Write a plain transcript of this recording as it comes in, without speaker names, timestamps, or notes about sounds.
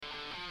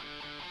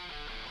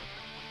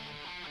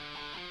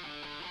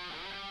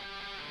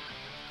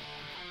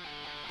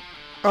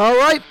All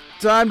right,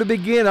 time to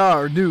begin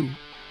our new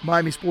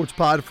Miami Sports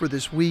Pod for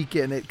this week,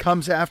 and it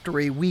comes after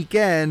a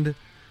weekend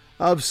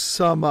of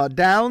some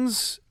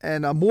downs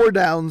and more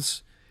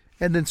downs,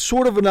 and then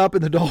sort of an up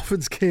in the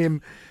Dolphins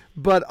game,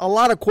 but a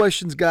lot of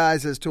questions,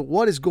 guys, as to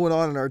what is going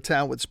on in our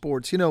town with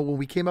sports. You know, when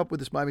we came up with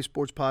this Miami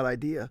Sports Pod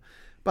idea,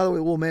 by the way,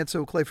 Will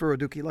Manso, Clay Furrow,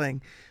 Dookie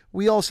Lang,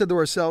 we all said to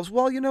ourselves,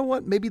 well, you know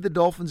what? Maybe the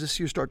Dolphins this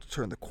year start to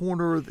turn the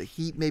corner. The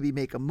Heat maybe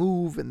make a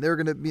move, and they're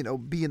going to,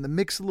 be in the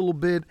mix a little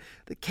bit.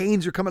 The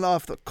Canes are coming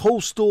off the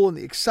Coastal and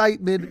the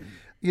excitement.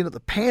 The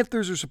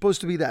Panthers are supposed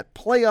to be that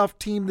playoff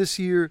team this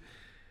year.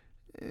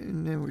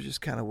 And then we're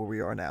just kind of where we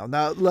are now.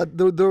 Now,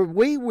 the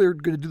way we're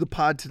going to do the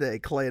pod today,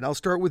 Clay, and I'll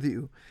start with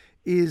you,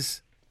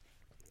 is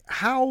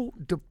how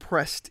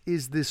depressed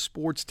is this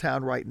sports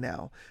town right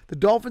now? The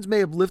Dolphins may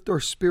have lifted our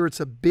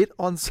spirits a bit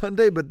on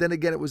Sunday, but then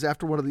again, it was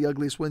after one of the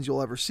ugliest wins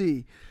you'll ever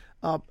see.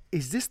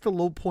 Is this the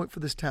low point for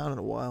this town in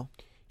a while?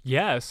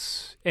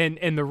 Yes,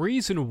 and the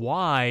reason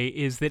why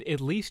is that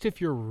at least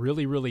if you're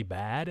really, really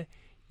bad,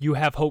 you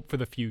have hope for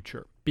the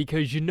future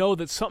because you know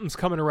that something's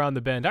coming around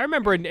the bend. I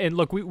remember, and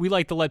look, we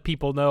like to let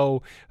people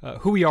know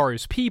who we are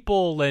as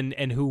people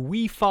and who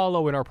we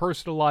follow in our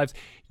personal lives.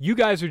 You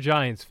guys are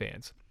Giants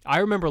fans. I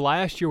remember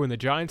last year when the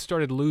Giants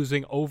started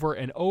losing over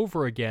and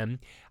over again,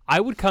 I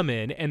would come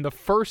in, and the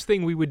first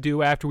thing we would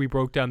do after we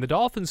broke down the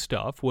Dolphins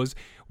stuff was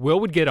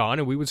Will would get on,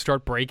 and we would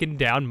start breaking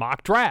down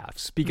mock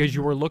drafts because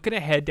you were looking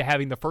ahead to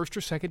having the first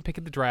or second pick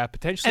of the draft,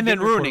 potentially. And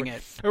then ruining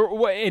it.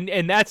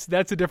 And that's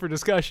a different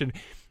discussion.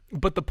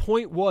 But the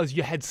point was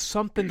you had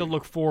something to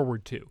look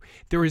forward to.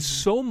 There is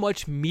so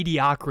much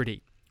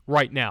mediocrity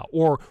right now,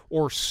 or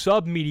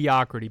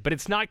sub-mediocrity, but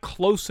it's not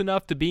close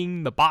enough to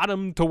being the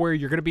bottom to where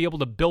you're going to be able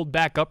to build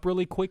back up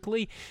really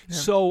quickly. Yeah.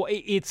 So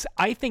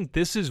I think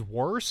this is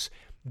worse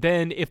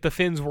than if the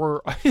Finns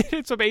were,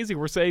 it's amazing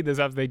we're saying this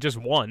after they just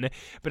won,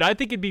 but I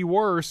think it'd be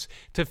worse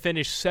to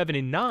finish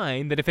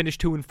 7-9 than to finish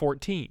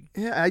 2-14.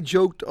 Yeah, I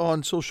joked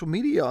on social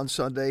media on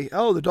Sunday,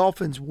 the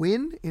Dolphins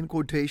win, in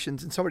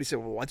quotations, and somebody said,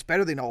 well, what's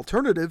better than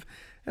alternative?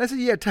 And I said,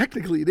 yeah,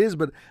 technically it is,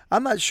 but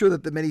I'm not sure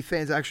that the many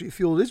fans actually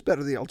feel it is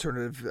better than the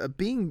alternative.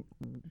 Being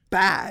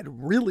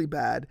bad, really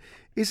bad,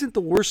 isn't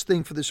the worst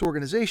thing for this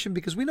organization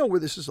because we know where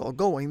this is all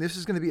going. This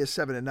is going to be a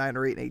 7-9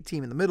 or 8-8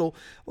 team in the middle,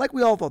 like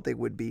we all thought they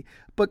would be.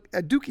 But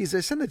Dookie, as I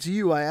send it to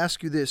you, I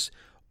ask you this.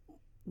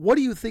 What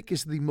do you think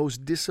is the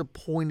most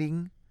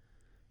disappointing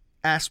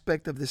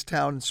aspect of this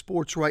town in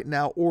sports right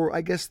now? Or I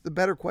guess the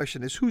better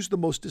question is, who's the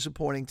most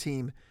disappointing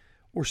team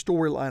or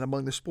storyline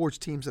among the sports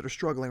teams that are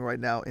struggling right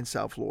now in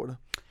South Florida?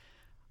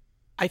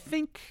 I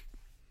think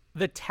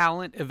the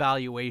talent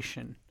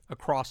evaluation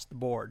across the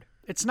board.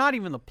 It's not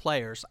even the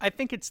players. I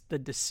think it's the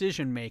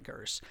decision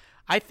makers.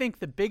 I think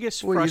the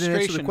biggest frustration. You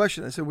didn't answer the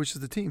question. I said, which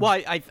is the team?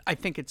 Well, I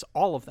think it's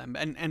all of them,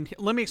 and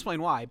let me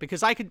explain why.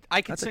 Because I could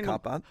That's single. A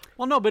cop out.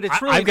 Well, no, but it's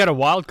really. I've got a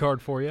wild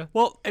card for you.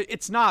 Well,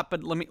 it's not,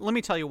 but let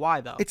me tell you why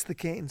though. It's the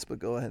Canes, but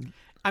go ahead.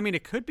 I mean,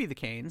 it could be the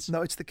Canes.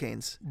 No, it's the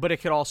Canes. But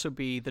it could also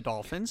be the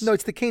Dolphins. No,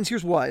 it's the Canes.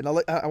 Here's why, and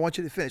I want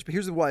you to finish, but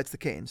here's why it's the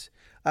Canes.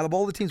 Out of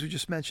all the teams we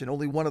just mentioned,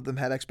 only one of them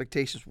had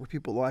expectations where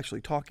people were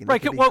actually talking they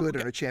could be good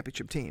in a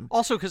championship team.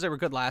 Also because they were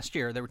good last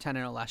year. They were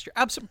 10-0 last year.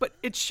 Absolutely. But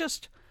it's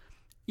just,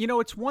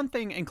 it's one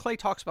thing, and Clay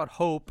talks about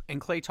hope,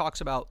 and Clay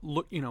talks about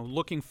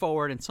looking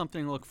forward and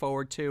something to look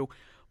forward to,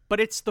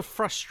 but it's the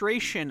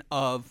frustration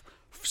of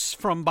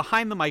from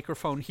behind the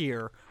microphone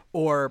here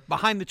or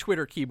behind the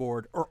Twitter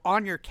keyboard or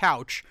on your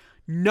couch,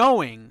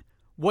 knowing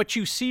what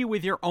you see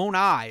with your own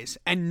eyes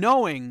and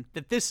knowing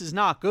that this is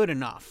not good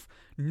enough,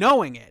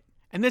 knowing it.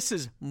 And this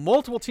is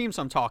multiple teams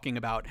I'm talking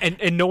about.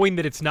 And knowing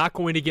that it's not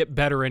going to get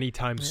better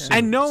anytime soon.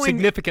 And knowing,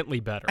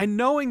 significantly better. And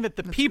knowing that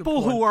the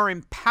people who are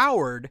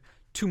empowered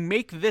to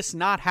make this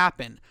not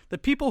happen, the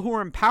people who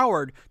are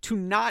empowered to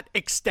not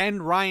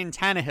extend Ryan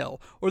Tannehill,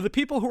 or the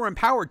people who are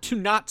empowered to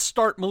not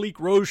start Malik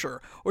Rozier,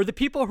 or the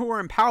people who are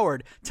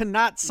empowered to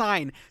not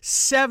sign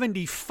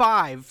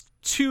 75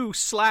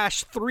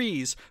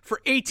 2/3s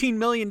for $18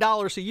 million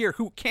a year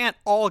who can't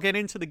all get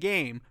into the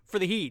game for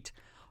the Heat.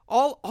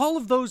 All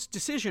of those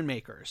decision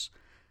makers,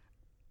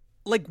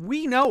 like,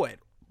 we know it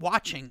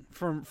watching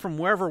from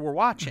wherever we're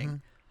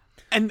watching,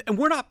 and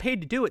we're not paid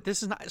to do it.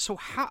 This is not so.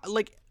 How,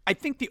 like, I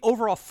think the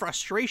overall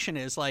frustration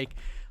is like,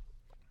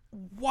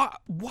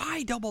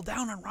 why double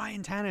down on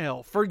Ryan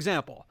Tannehill, for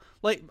example?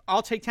 Like,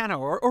 I'll take Tannehill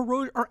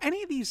or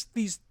any of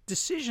these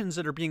decisions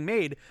that are being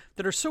made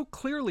that are so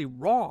clearly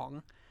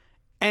wrong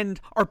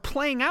and are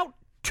playing out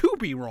to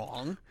be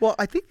wrong. Well,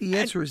 I think the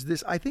answer is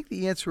this. I think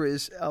the answer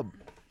is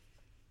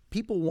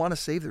people want to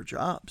save their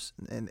jobs,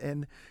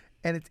 and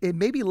it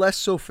may be less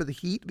so for the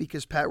Heat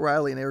because Pat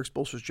Riley and Eric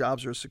Spoelstra's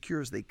jobs are as secure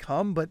as they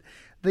come, but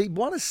they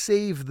want to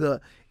save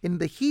in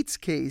the Heat's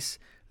case,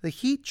 the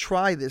Heat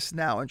try this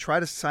now and try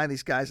to sign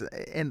these guys,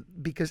 and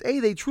because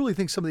they truly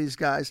think some of these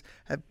guys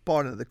have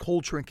bought into the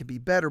culture and can be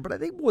better. But I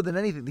think more than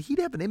anything, the Heat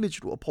have an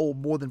image to uphold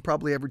more than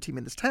probably every team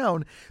in this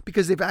town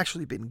because they've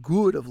actually been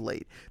good of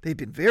late. They've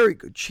been very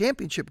good,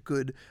 championship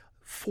good,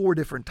 4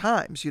 different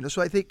times,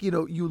 so I think,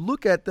 you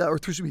look at or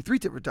 3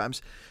 different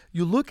times,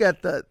 you look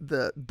at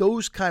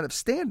those kind of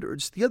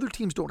standards. The other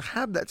teams don't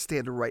have that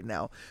standard right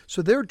now,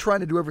 so they're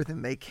trying to do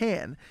everything they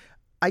can.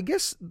 I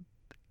guess,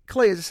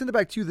 Clay, as I send it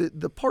back to you,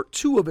 the part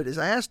 2 of it is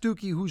I asked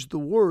Dookie who's the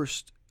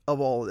worst of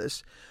all of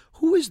this.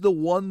 Who is the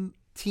one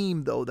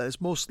team, though, that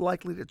is most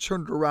likely to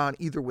turn it around,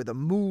 either with a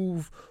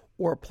move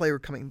or a player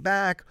coming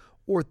back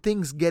or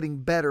things getting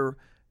better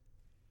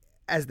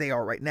as they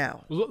are right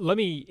now? Let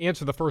me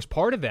answer the first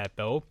part of that,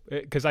 though,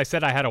 because I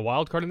said I had a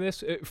wild card in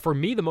this. For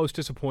me, the most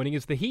disappointing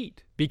is the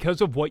Heat because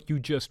of what you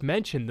just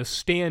mentioned, the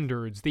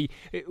standards.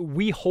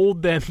 We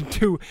hold them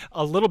to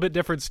a little bit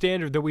different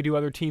standard than we do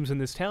other teams in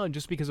this town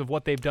just because of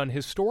what they've done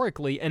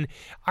historically. And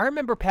I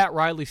remember Pat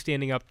Riley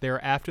standing up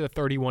there after the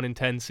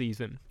 31-10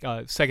 season,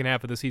 second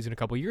half of the season a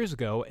couple years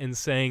ago, and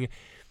saying,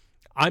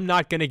 I'm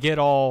not going to get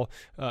all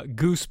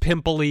goose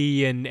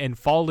pimply and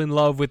fall in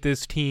love with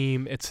this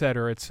team, et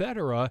cetera, et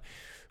cetera.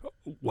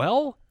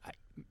 Well,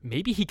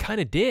 maybe he kind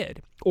of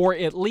did. Or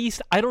at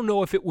least, I don't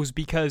know if it was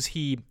because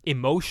he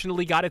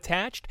emotionally got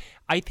attached.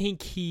 I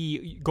think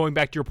going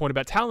back to your point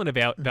about talent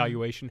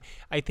evaluation,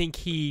 I think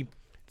he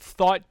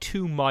thought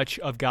too much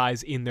of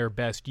guys in their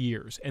best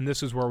years. And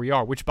this is where we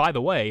are, which, by the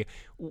way,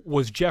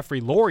 was Jeffrey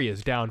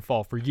Loria's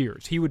downfall for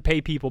years. He would pay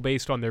people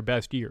based on their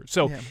best years.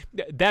 So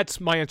that's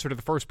my answer to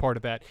the first part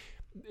of that.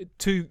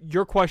 To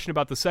your question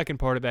about the second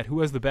part of that,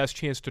 who has the best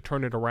chance to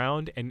turn it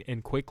around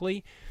and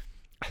quickly,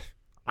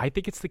 I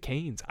think it's the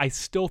Canes. I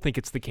still think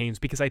it's the Canes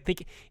because I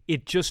think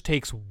it just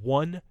takes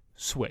one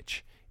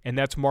switch. And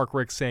that's Mark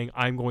Richt saying,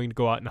 I'm going to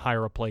go out and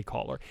hire a play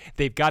caller.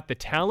 They've got the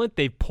talent.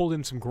 They've pulled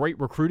in some great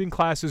recruiting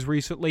classes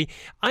recently.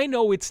 I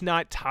know it's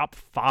not top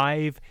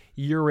 5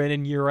 year in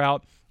and year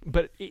out,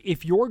 but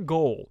if your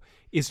goal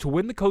is to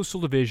win the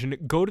Coastal Division,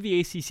 go to the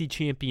ACC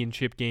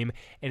championship game,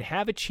 and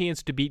have a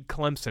chance to beat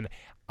Clemson,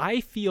 I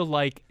feel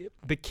like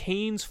the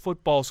Canes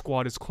football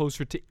squad is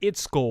closer to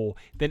its goal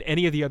than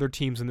any of the other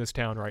teams in this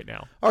town right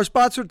now. Our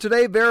sponsor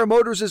today, Vera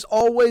Motors. As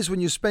always,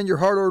 when you spend your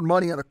hard-earned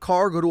money on a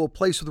car, go to a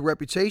place with a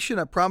reputation.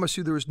 I promise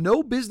you there is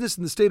no business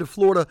in the state of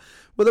Florida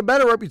with a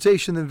better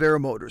reputation than Vera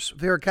Motors.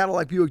 Vera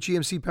Cadillac Buick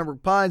GMC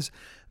Pembroke Pines.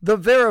 The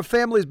Vera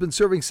family has been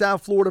serving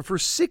South Florida for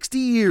 60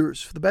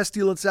 years. For the best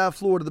deal in South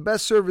Florida, the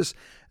best service,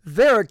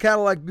 Vera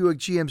Cadillac Buick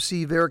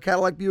GMC. Vera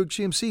Cadillac Buick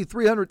GMC,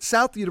 300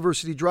 South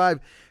University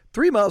Drive,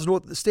 3 miles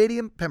north of the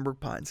stadium, Pembroke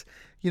Pines.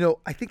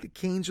 I think the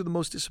Canes are the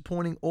most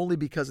disappointing only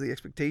because of the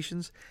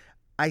expectations.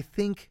 I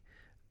think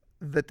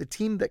that the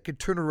team that could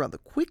turn it around the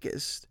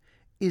quickest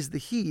is the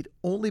Heat,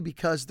 only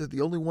because they're the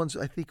only ones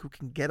I think who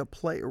can get a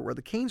player, where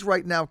the Canes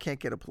right now can't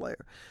get a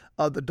player.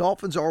 The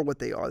Dolphins are what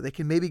they are. They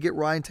can maybe get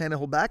Ryan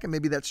Tannehill back, and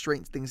maybe that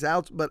straightens things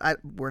out, but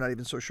we're not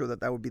even so sure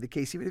that would be the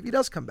case, even if he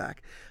does come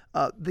back.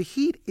 The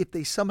Heat, if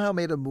they somehow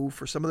made a move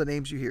for some of the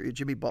names you hear,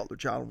 Jimmy Butler,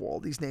 John Wall,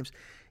 these names,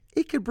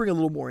 it could bring a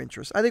little more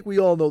interest. I think we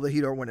all know the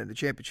Heat are winning the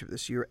championship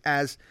this year,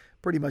 as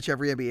pretty much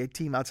every NBA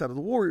team outside of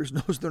the Warriors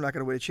knows they're not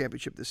going to win a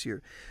championship this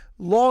year.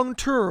 Long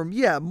term,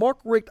 Mark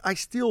Richt, why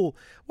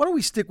don't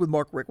we stick with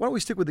Mark Richt? Why don't we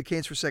stick with the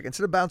Canes for a second?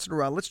 Instead of bouncing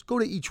around, let's go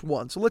to each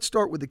one. So let's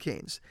start with the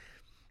Canes.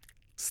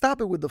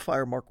 Stop it with the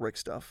fire Mark Richt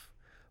stuff.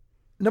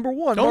 Number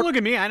one. Don't look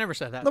at me. I never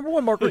said that. Number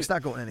one, Mark Richt's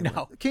not going anywhere.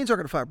 No. The Canes aren't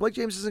going to fire him. Blake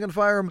James isn't going to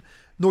fire him,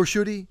 nor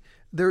should he.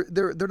 They're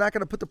not going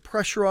to put the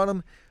pressure on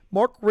him.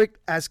 Mark Richt,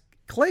 as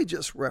Clay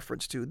just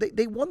referenced to,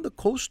 they won the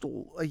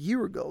Coastal a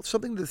year ago,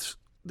 something this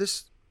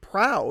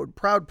proud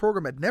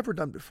program had never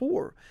done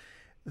before.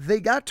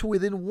 They got to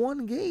within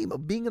one game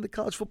of being in the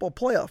college football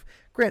playoff.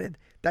 Granted,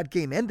 that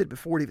game ended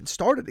before it even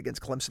started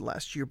against Clemson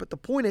last year, but the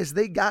point is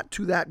they got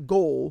to that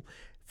goal,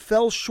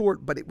 fell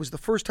short, but it was the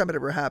first time it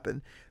ever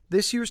happened.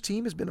 This year's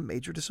team has been a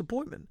major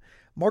disappointment.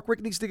 Mark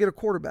Richt needs to get a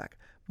quarterback.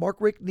 Mark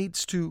Richt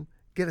needs to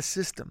get a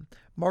system.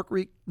 Mark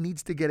Richt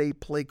needs to get a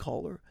play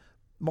caller.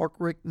 Mark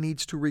Richt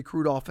needs to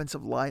recruit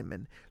offensive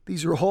linemen.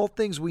 These are all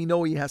things we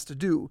know he has to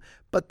do,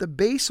 but the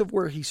base of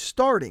where he's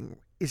starting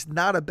is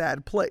not a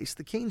bad place.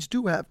 The Canes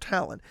do have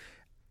talent.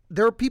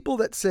 There are people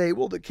that say,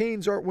 well, the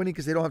Canes aren't winning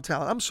because they don't have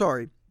talent. I'm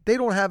sorry. They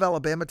don't have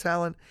Alabama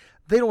talent.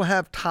 They don't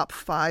have top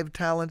 5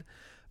 talent,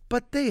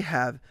 but they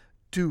have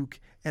Duke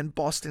and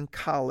Boston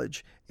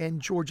College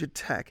and Georgia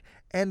Tech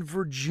and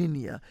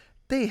Virginia.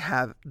 They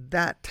have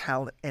that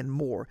talent and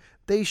more.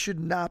 They should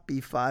not be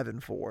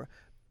 5-4.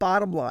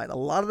 Bottom line, a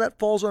lot of that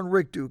falls on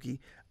Rick Dookie.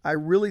 I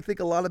really think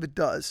a lot of it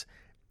does.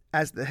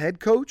 As the head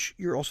coach,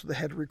 you're also the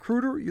head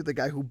recruiter. You're the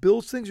guy who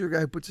builds things. You're the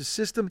guy who puts a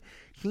system.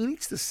 He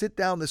needs to sit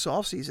down this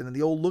offseason and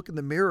the old look in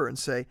the mirror and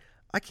say,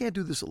 I can't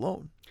do this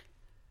alone.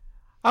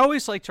 I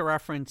always like to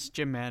reference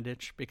Jim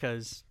Mandich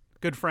because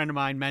good friend of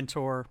mine,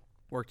 mentor,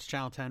 worked at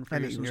Channel 10 for years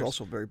and years. And he was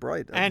also very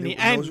bright. He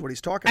knows what he's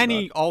talking about. And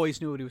he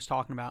always knew what he was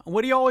talking about. And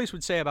what he always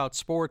would say about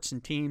sports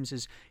and teams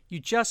is you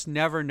just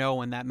never know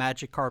when that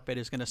magic carpet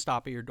is going to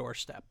stop at your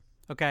doorstep.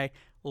 Okay?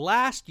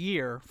 Last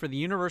year for the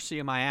University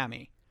of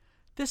Miami,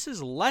 this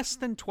is less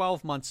than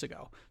 12 months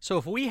ago. So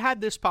if we had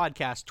this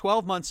podcast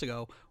 12 months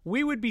ago,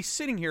 we would be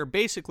sitting here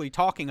basically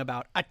talking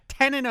about a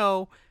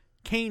 10-0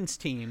 Canes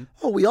team.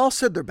 Oh, we all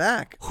said they're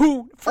back.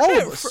 Who All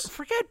of us.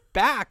 forget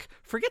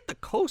the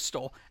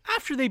Coastal.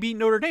 After they beat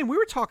Notre Dame, we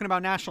were talking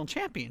about national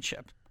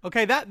championship.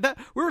 Okay, that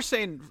we were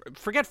saying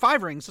forget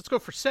 5 rings, let's go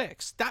for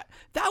 6.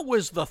 That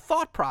was the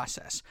thought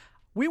process.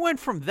 We went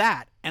from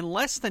that, and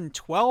less than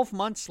 12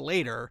 months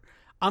later,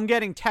 I'm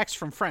getting texts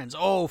from friends.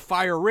 Oh,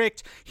 fire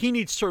Richt. He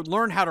needs to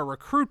learn how to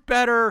recruit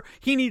better.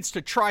 He needs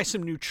to try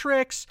some new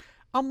tricks.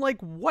 I'm like,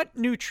 what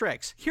new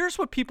tricks? Here's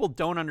what people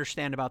don't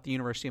understand about the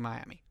University of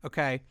Miami,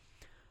 okay?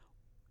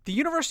 The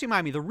University of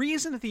Miami, the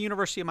reason that the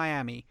University of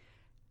Miami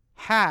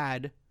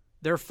had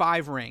their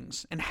 5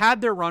 rings and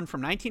had their run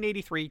from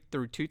 1983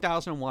 through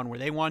 2001, where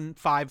they won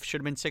 5, should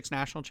have been 6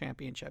 national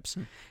championships,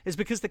 is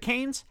because the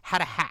Canes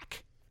had a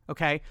hack,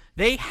 okay?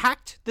 They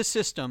hacked the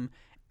system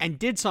and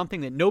did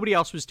something that nobody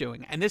else was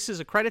doing. And this is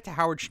a credit to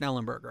Howard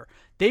Schnellenberger.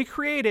 They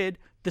created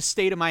the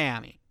state of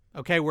Miami,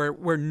 okay,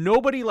 where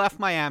nobody left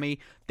Miami.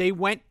 They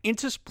went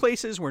into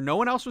places where no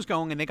one else was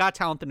going, and they got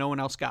talent that no one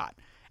else got.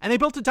 And they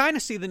built a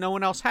dynasty that no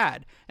one else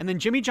had. And then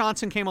Jimmy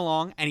Johnson came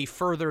along, and he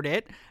furthered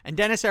it. And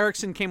Dennis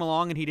Erickson came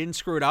along, and he didn't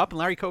screw it up. And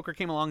Larry Coker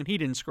came along, and he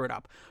didn't screw it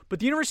up. But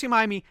the University of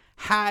Miami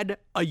had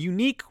a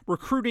unique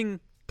recruiting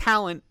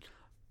talent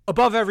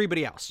above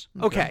everybody else.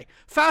 Okay.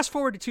 Fast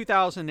forward to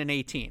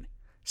 2018.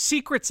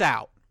 Secret's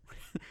out.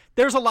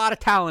 There's a lot of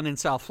talent in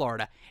South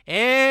Florida.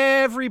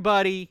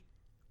 Everybody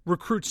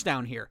recruits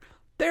down here.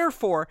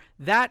 Therefore,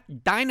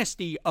 that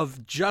dynasty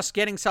of just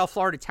getting South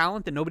Florida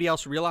talent that nobody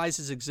else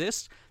realizes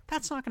exists,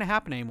 that's not going to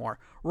happen anymore.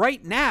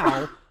 Right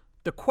now,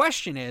 the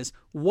question is,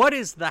 what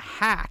is the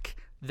hack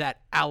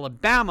that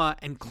Alabama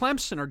and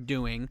Clemson are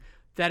doing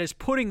that is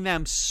putting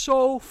them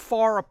so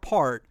far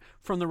apart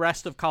from the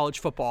rest of college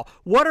football?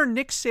 What are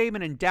Nick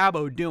Saban and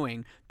Dabo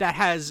doing that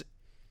has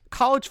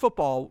college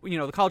football,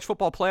 the college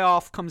football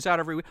playoff comes out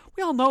every week.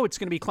 We all know it's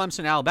going to be Clemson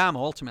and Alabama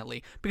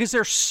ultimately because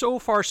they're so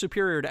far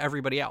superior to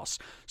everybody else.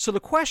 So the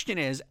question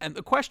is, and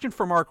the question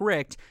for Mark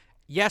Richt,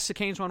 yes, the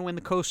Canes want to win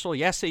the Coastal.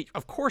 Yes,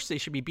 of course they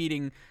should be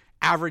beating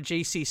average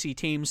ACC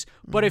teams.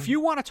 But if you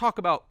want to talk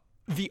about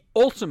the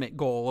ultimate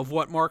goal of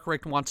what Mark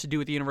Richt wants to do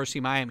at the University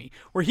of Miami,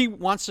 where he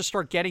wants to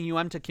start getting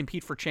UM to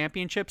compete for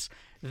championships,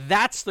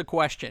 that's the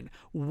question.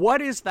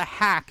 What is the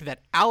hack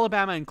that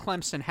Alabama and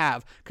Clemson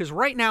have? Because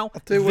right now,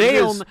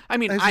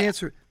 the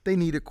answer, they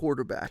need a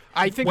quarterback.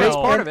 I think that's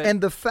part of it.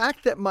 And the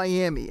fact that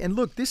Miami, and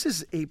look, this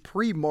is a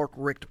pre-Mark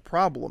Richt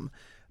problem.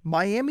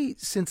 Miami,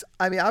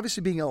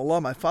 obviously being an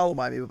alum, I follow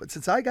Miami, but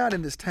since I got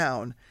in this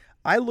town,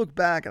 I look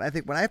back and I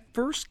think when I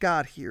first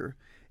got here,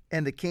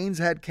 and the Canes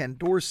had Ken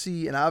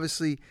Dorsey, and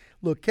obviously,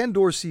 look, Ken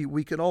Dorsey,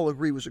 we can all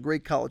agree, was a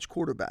great college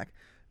quarterback.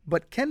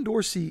 But Ken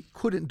Dorsey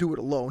couldn't do it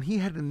alone. He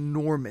had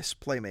enormous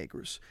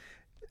playmakers.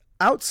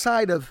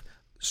 Outside of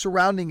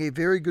surrounding a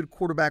very good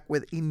quarterback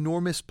with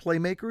enormous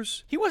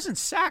playmakers. He wasn't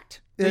sacked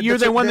the year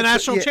they won the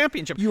national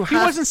championship. He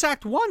wasn't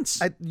sacked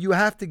once. You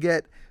have to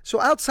get – so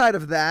outside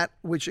of that,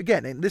 which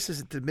again, and this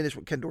isn't to diminish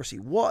what Ken Dorsey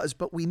was,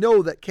 but we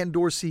know that Ken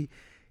Dorsey –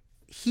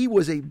 he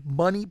was a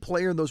money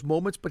player in those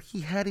moments, but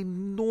he had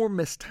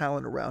enormous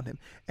talent around him.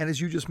 And as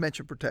you just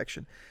mentioned,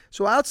 protection.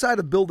 So outside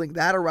of building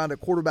that around a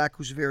quarterback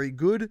who's very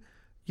good,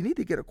 you need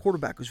to get a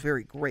quarterback who's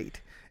very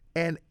great.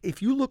 And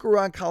if you look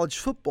around college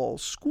football,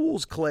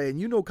 schools, Clay, and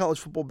you know college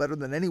football better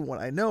than anyone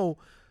I know,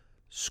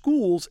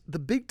 schools, the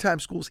big-time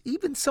schools,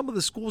 even some of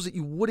the schools that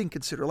you wouldn't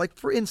consider, like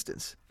for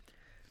instance,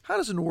 how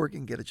does an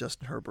Oregon get a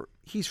Justin Herbert?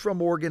 He's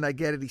from Oregon. I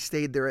get it. He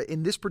stayed there.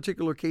 In this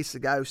particular case, the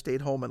guy who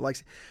stayed home and likes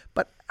it.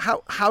 But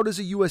how does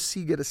a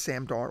USC get a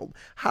Sam Darnold?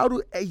 How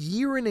do a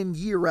year in and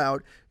year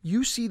out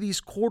you see these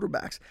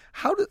quarterbacks?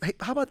 How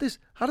about this?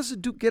 How does a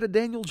Duke get a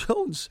Daniel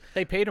Jones?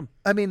 They paid him.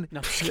 I mean,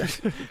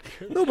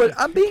 no, but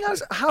I'm being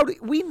honest.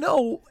 We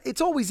know it's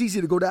always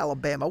easy to go to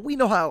Alabama. We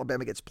know how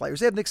Alabama gets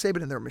players. They have Nick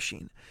Saban in their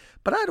machine.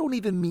 But I don't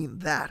even mean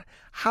that.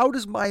 How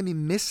does Miami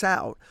miss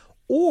out?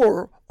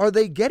 Or are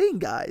they getting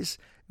guys?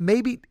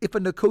 Maybe if a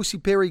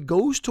N'Kosi Perry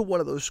goes to one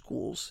of those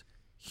schools,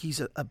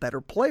 he's a better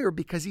player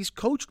because he's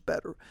coached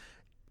better.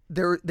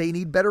 They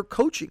need better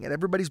coaching, and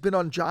everybody's been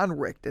on John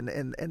Richt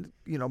and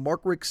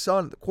Mark Richt's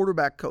son, the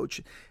quarterback coach,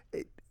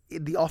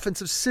 the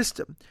offensive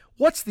system.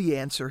 What's the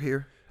answer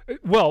here?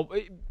 Well,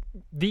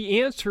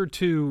 the answer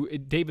to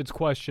David's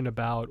question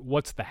about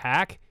what's the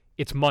hack,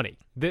 it's money.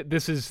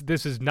 This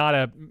is not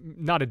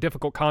a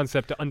difficult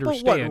concept to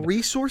understand. But what,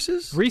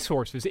 resources?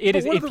 Resources. It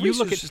is. If you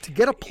look at to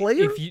get a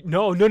player.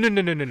 No. No,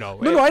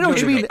 I know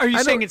what you mean. Are you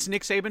saying it's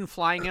Nick Saban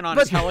flying in on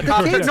his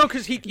helicopter? No,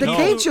 because the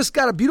Canes just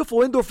got a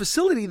beautiful indoor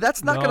facility.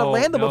 That's not going to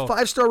land them a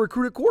 5-star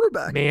recruited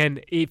quarterback.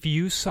 Man, if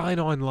you sign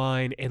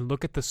online and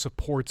look at the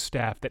support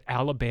staff that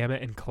Alabama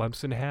and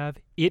Clemson have,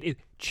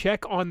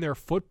 check on their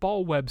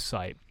football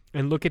website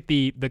and look at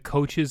the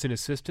coaches and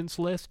assistants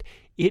list.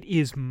 It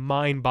is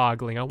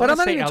mind-boggling. But I'm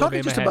not even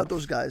talking just about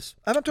those guys.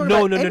 I'm not talking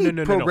about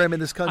any program in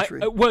this country.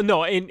 Well,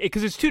 no,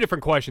 because it's two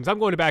different questions. I'm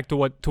going back to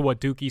what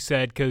Dookie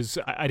said because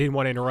I didn't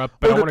want to interrupt,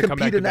 but I want to come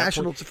back to that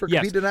point.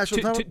 Compete in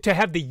national title? To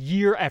have the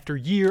year after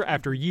year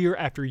after year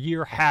after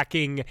year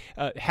hacking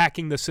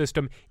the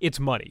system, it's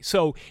money.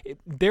 So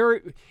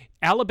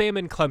Alabama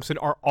and Clemson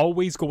are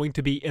always going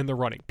to be in the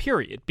running,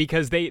 period,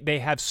 because they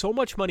have so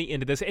much money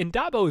into this. And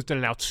Dabo has done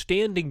an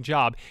outstanding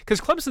job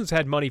because Clemson's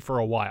had money for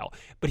a while,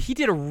 but he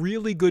did a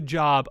really good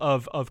job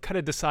of kind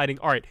of deciding,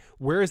 all right,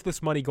 where is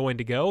this money going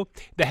to go?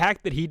 The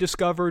hack that he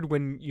discovered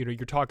when you're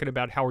talking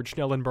about Howard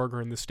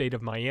Schnellenberger in the state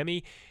of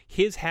Miami,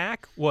 his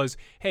hack was,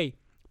 hey,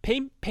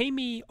 pay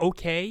me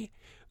okay.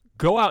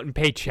 Go out and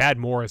pay Chad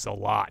Morris a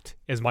lot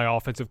as my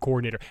offensive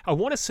coordinator. I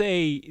want to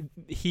say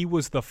he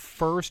was the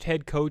first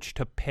head coach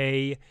to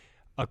pay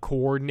a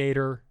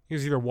coordinator. It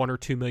was either $1 or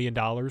 $2 million.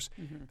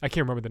 Mm-hmm. I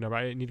can't remember the number.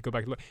 I need to go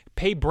back and look.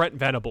 Pay Brent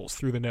Venables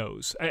through the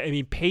nose. I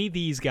mean, pay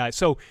these guys.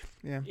 So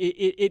yeah.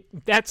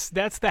 That's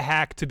the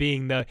hack to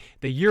being the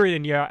year in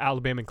and year out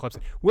Alabama and Clemson.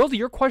 Will, to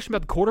your question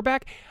about the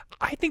quarterback,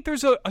 I think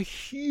there's a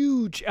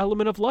huge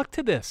element of luck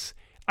to this.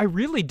 I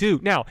really do.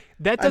 Now,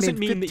 that doesn't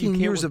mean that you can't...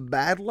 15 years of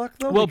bad luck,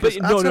 though? Well, but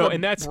no,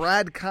 and that's...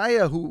 Brad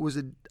Kaya, who was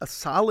a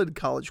solid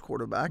college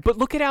quarterback. But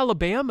look at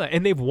Alabama,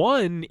 and they've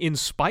won in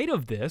spite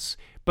of this,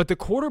 but the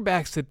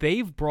quarterbacks that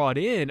they've brought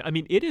in, I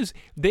mean,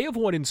 they have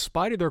won in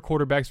spite of their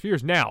quarterbacks for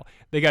years. Now,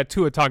 they got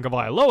Tua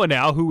Tagovailoa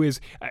now, who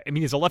is,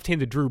 he's a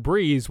left-handed Drew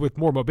Brees with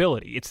more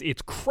mobility.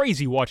 It's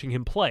crazy watching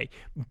him play.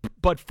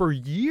 But for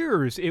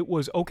years, it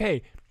was,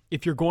 okay,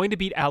 if you're going to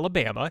beat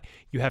Alabama,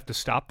 you have to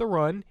stop the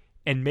run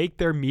and make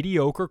their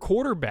mediocre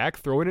quarterback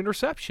throw an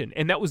interception.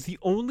 And that was the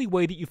only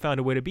way that you found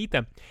a way to beat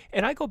them.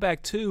 And I go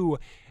back to,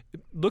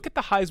 look at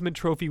the Heisman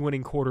Trophy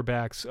winning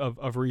quarterbacks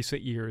of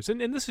recent years. And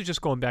this is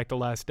just going back the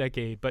last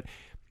decade. But,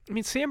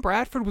 Sam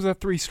Bradford was a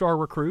 3-star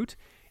recruit.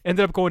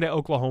 Ended up going to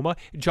Oklahoma.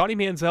 Johnny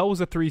Manziel was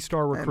a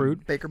 3-star recruit.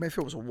 And Baker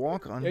Mayfield was a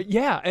walk-on.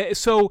 Yeah.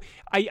 So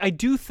I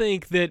do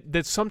think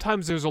that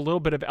sometimes there's a little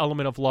bit of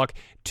element of luck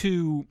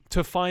to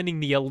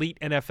finding the elite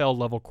NFL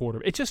level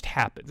quarterback. It just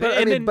happens.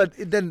 But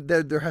then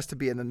there has to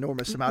be an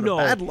enormous amount of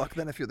bad luck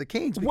then if you're the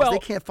Canes because they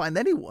can't find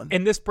anyone.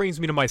 And this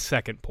brings me to my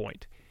second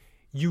point.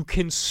 You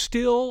can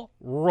still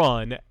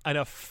run an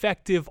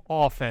effective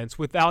offense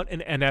without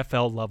an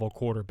NFL-level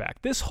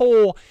quarterback. This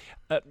whole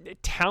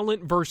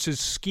talent versus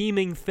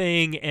scheming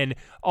thing and,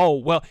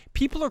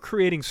 people are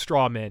creating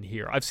straw men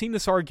here. I've seen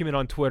this argument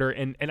on Twitter,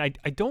 and I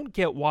don't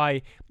get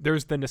why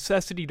there's the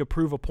necessity to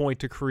prove a point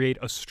to create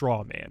a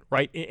straw man,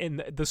 right?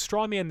 And the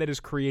straw man that is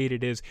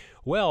created is,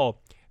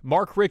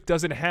 Mark Richt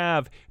doesn't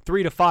have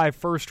 3 to 5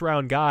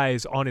 first-round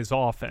guys on his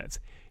offense.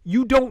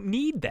 You don't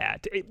need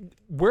that.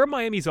 Where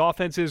Miami's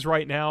offense is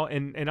right now,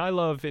 and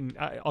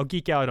I'll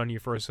geek out on you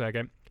for a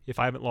second if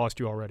I haven't lost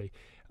you already.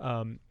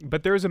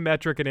 But there's a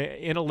metric in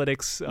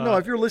analytics. No,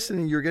 if you're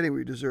listening, you're getting what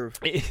you deserve.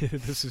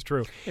 This is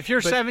true. If you're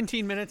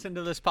 17 minutes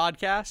into this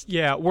podcast.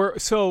 Yeah,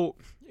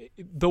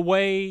 the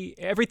way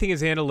everything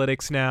is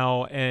analytics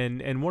now,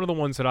 and one of the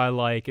ones that I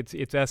like,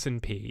 it's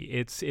S&P.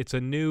 It's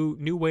a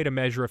new way to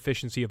measure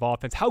efficiency of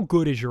offense. How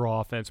good is your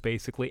offense,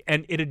 basically?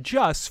 And it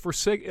adjusts for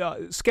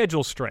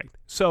schedule strength.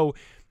 So,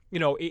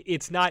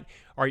 it's not,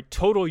 all right,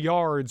 total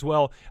yards.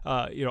 Well,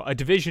 a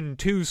Division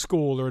II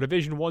school or a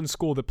Division I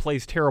school that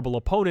plays terrible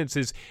opponents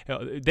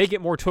they get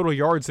more total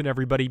yards than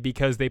everybody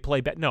because they play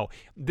better. No,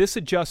 this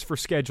adjusts for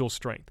schedule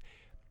strength.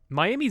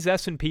 Miami's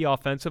S&P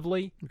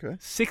offensively,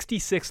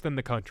 66th in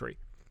the country.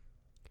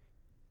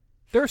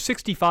 There are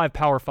 65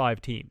 Power 5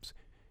 teams.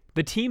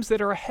 The teams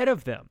that are ahead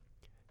of them,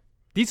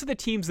 these are the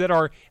teams that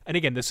are, and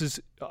again, this is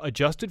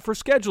adjusted for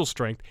schedule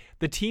strength,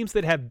 the teams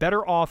that have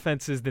better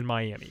offenses than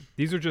Miami.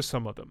 These are just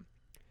some of them.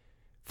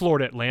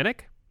 Florida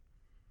Atlantic,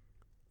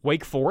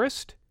 Wake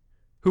Forest,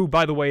 who,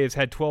 by the way, has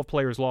had 12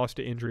 players lost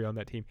to injury on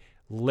that team,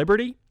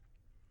 Liberty,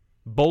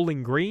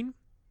 Bowling Green,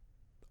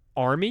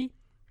 Army.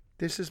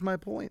 This is my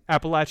point.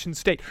 Appalachian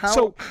State.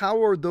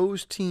 How are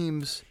those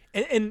teams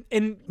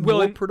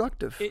more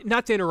productive?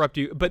 Not to interrupt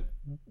you, but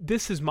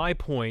this is my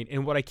point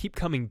and what I keep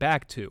coming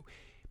back to.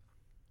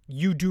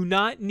 You do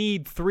not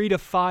need 3 to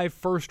 5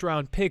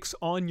 first-round picks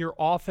on your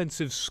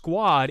offensive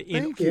squad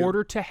in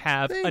order to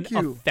have an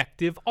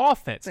effective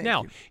offense.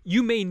 Now,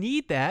 you may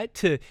need that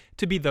to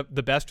be the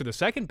best or the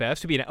second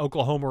best, to be an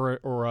Oklahoma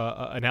or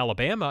an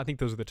Alabama. I think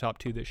those are the top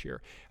 2 this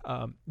year.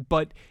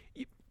 But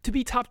to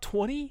be top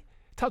 20,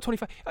 top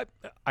 25,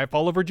 I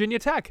follow Virginia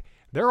Tech.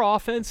 Their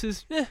offense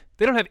is,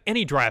 they don't have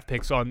any draft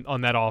picks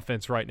on that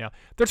offense right now.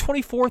 They're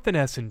 24th in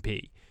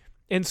S&P.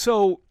 And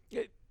so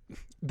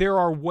there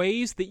are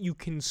ways that you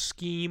can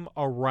scheme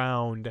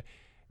around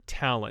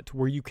talent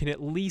where you can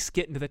at least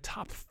get into the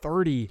top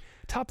 30,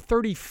 top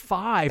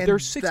 35. And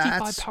there's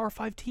 65 Power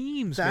 5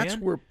 teams, That's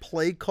where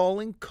play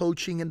calling,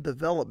 coaching, and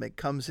development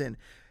comes in.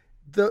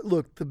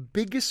 The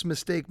biggest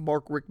mistake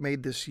Mark Richt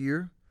made this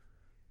year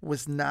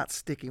was not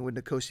sticking with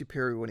N'Kosi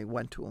Perry when he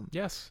went to him.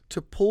 Yes.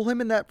 To pull him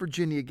in that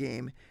Virginia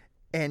game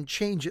and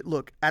change it.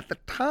 Look, at the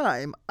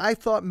time, I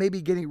thought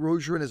maybe getting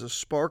Rozier in as a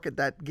spark at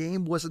that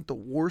game wasn't the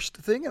worst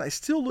thing, and I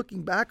still,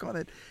 looking back on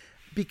it,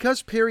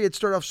 because Perry had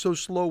started off so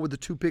slow with the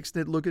 2 picks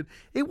and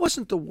it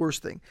wasn't the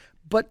worst thing.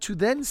 But to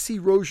then see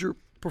Rozier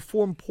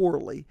perform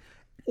poorly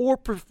or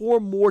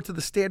perform more to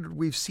the standard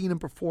we've seen him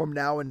perform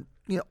now in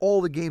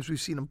all the games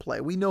we've seen him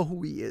play, we know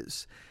who he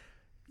is.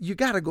 You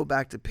got to go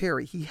back to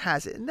Perry. He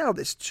has it. And now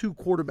this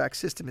 2-quarterback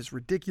system is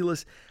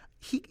ridiculous.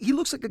 He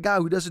looks like a guy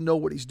who doesn't know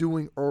what he's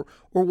doing or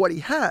what he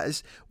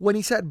has when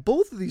he's had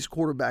both of these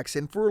quarterbacks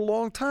in for a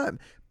long time.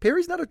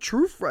 Perry's not a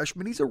true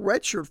freshman. He's a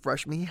redshirt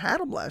freshman. He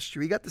had him last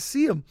year. He got to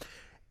see him.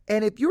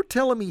 And if you're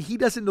telling me he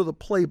doesn't know the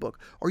playbook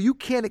or you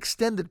can't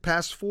extend it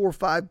past 4 or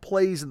 5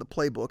 plays in the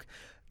playbook,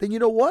 then you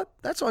know what?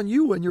 That's on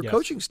you and your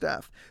coaching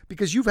staff,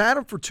 because you've had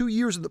him for 2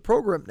 years in the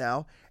program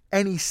now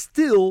and he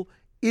still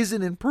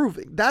isn't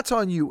improving. That's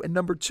on you. And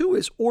number 2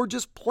 is, or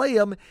just play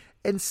him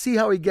and see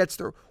how he gets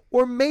there.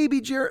 Or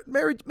maybe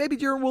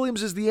Jarren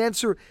Williams is the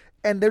answer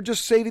and they're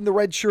just saving the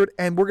red shirt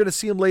and we're going to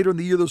see him later in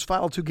the year, those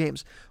final 2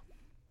 games.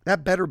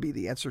 That better be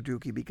the answer,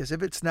 Dookie, because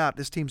if it's not,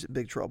 this team's in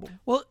big trouble.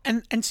 Well,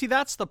 and see,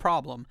 that's the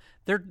problem.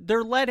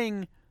 They're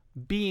letting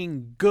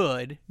being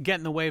good get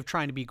in the way of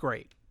trying to be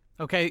great.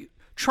 Okay?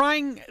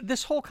 Trying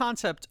this whole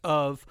concept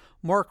of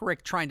Mark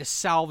Richt trying to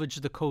salvage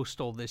the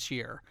Coastal this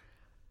year.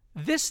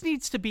 This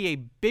needs to be a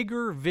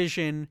bigger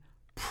vision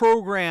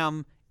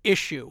program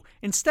issue.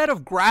 Instead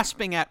of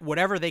grasping at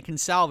whatever they can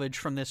salvage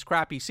from this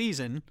crappy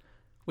season,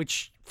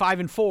 which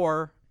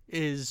 5-4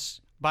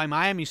 is, by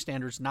Miami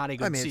standards, not a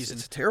good season.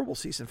 It's a terrible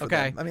season for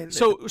them. I mean,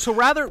 so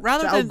rather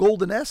than Al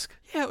Golden-esque.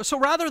 Yeah, so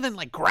rather than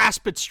like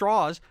grasp at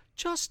straws,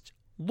 just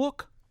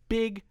look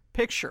big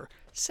picture.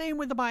 Same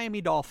with the Miami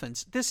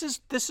Dolphins. This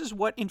is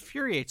what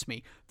infuriates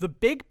me. The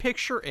big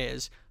picture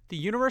is the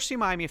University of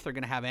Miami, if they're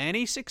going to have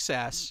any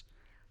success,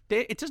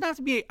 it doesn't have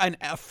to be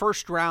a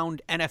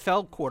first-round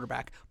NFL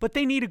quarterback, but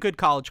they need a good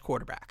college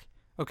quarterback,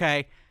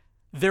 okay?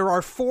 There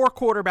are 4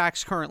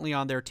 quarterbacks currently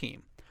on their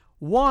team.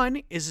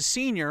 One is a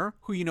senior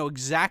who you know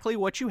exactly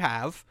what you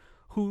have,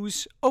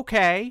 who's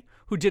okay,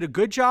 who did a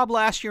good job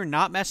last year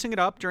not messing it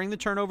up during the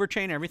turnover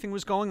chain, everything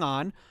was going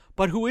on,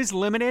 but who is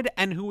limited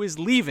and who is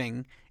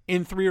leaving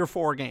in 3 or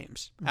 4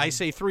 games. Mm-hmm. I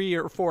say 3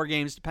 or 4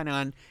 games depending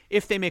on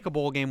if they make a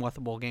bowl game, what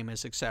the bowl game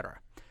is, etc.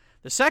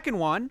 The second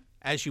one,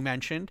 as you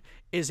mentioned,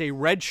 is a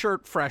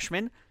redshirt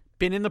freshman,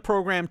 been in the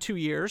program 2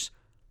 years,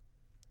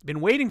 been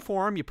waiting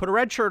for him. You put a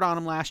red shirt on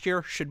him last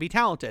year, should be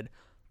talented.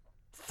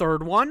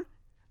 Third one,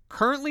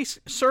 currently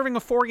serving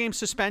a 4-game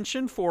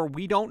suspension for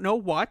we don't know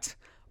what,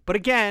 but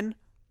again,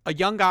 a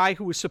young guy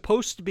who was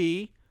supposed to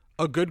be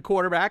a good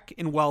quarterback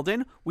in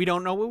Weldon. We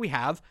don't know what we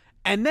have.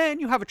 And then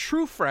you have a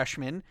true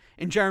freshman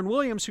in Jarren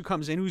Williams who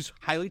comes in, who's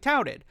highly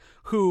touted,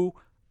 who,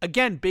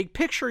 again, big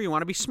picture, you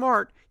want to be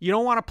smart. You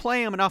don't want to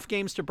play him enough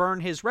games to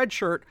burn his red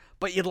shirt,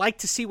 but you'd like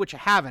to see what you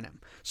have in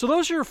him. So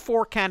those are your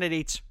 4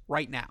 candidates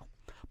right now,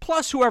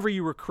 plus whoever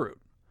you recruit.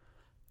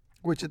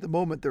 Which at the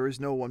moment there is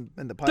no one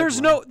in the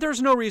pipeline.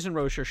 There's no reason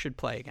Rozier should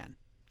play again.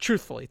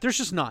 Truthfully, there's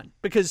just none,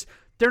 because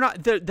they're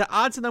not the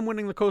odds of them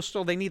winning the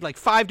Coastal. They need like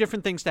 5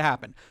 different things to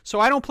happen. So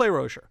I don't play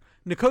Rozier.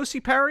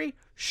 N'Kosi Perry,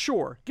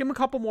 sure, give him a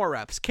couple more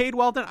reps. Cade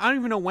Weldon, I don't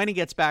even know when he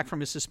gets back from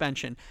his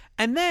suspension.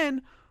 And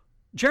then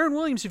Jarren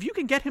Williams, if you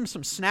can get him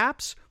some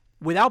snaps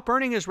without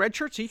burning his red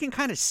shirt, so you can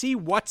kind of see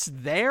what's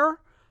there,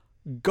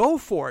 go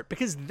for it,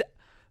 because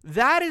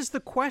that is the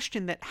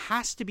question that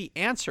has to be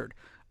answered.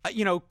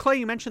 Clay,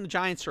 you mentioned the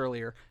Giants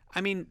earlier.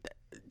 I mean,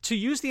 to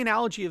use the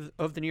analogy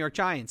of the New York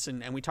Giants,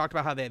 and we talked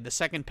about how they had the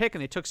 2nd pick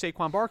and they took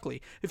Saquon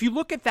Barkley. If you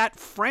look at that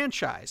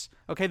franchise,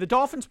 okay, the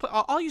Dolphins play,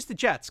 I'll use the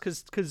Jets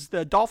because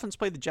the Dolphins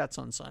played the Jets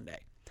on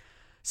Sunday.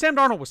 Sam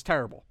Darnold was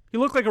terrible. He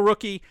looked like a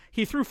rookie.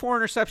 He threw 4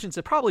 interceptions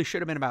that probably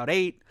should have been about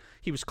 8.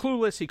 He was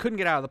clueless. He couldn't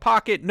get out of the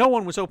pocket. No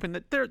one was open.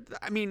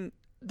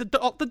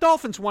 The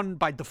Dolphins won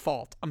by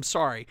default. I'm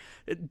sorry.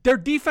 Their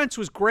defense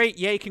was great.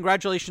 Yay,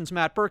 congratulations,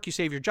 Matt Burke. You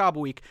saved your job a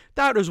week.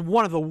 That was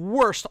one of the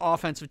worst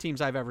offensive teams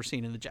I've ever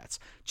seen in the Jets.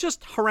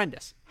 Just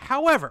horrendous.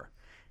 However,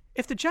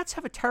 if the Jets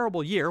have a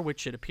terrible year,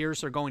 which it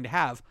appears they're going to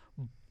have,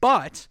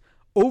 but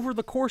over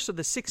the course of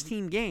the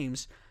 16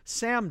 games,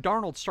 Sam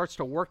Darnold starts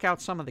to work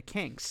out some of the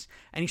kinks,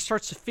 and he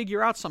starts to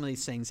figure out some of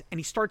these things, and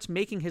he starts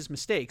making his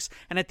mistakes.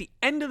 And at the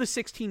end of the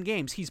 16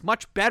 games, he's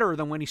much better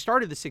than when he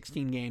started the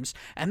 16 games,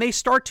 and they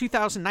start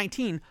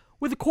 2019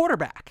 with a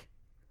quarterback.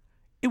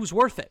 It was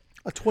worth it.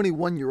 A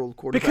 21-year-old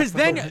quarterback.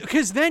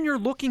 Because then you're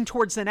looking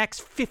towards the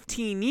next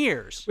 15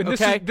 years.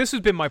 Okay? This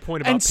has been my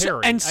point about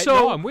Perry.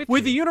 I'm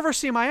with the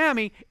University of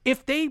Miami,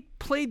 if they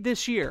played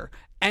this year,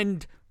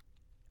 and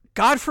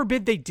God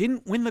forbid they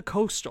didn't win the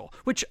Coastal,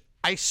 which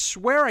I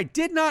swear I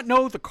did not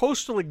know the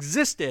Coastal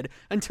existed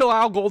until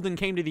Al Golden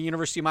came to the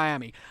University of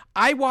Miami.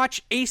 I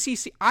watch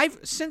ACC.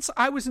 Since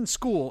I was in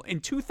school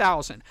in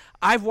 2000,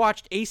 I've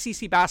watched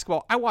ACC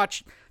basketball. I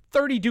watched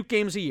 30 Duke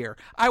games a year.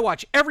 I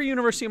watch every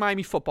University of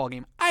Miami football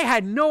game. I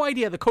had no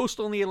idea the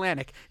Coastal and the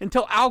Atlantic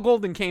until Al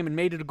Golden came and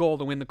made it a goal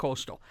to win the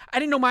Coastal. I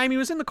didn't know Miami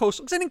was in the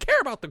Coastal because I didn't care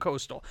about the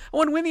Coastal. I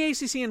want to win the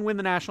ACC and win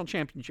the national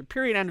championship.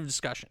 Period. End of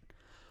discussion.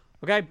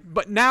 Okay,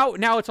 but now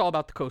it's all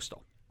about the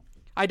Coastal.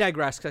 I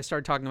digress because I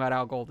started talking about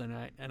Al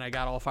Golden and I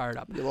got all fired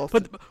up.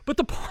 But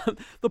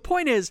the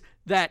point is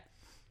that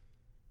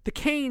the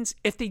Canes,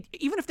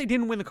 even if they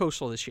didn't win the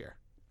Coastal this year,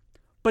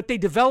 but they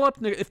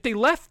developed, if they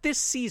left this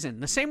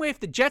season, the same way if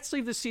the Jets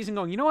leave this season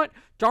going, you know what,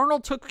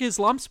 Darnold took his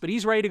lumps, but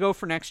he's ready to go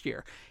for next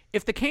year.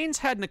 If the Canes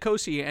had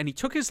Nicosia and he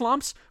took his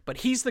lumps, but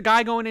he's the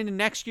guy going into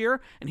next year,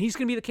 and he's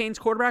going to be the Canes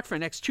quarterback for the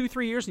next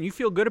 2-3 years, and you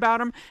feel good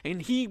about him,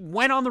 and he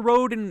went on the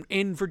road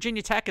in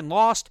Virginia Tech and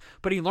lost,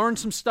 but he learned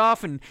some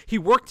stuff, and he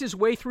worked his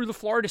way through the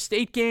Florida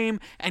State game,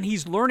 and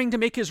he's learning to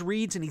make his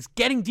reads, and he's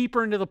getting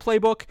deeper into the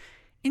playbook.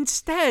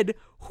 Instead,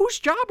 whose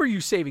job are you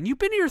saving? You've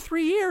been here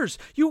 3 years.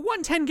 You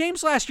won 10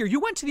 games last year. You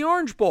went to the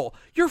Orange Bowl.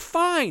 You're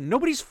fine.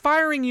 Nobody's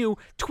firing you.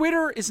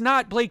 Twitter is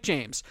not Blake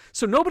James.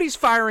 So nobody's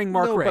firing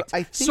Mark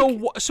Richt. So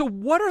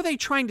what are they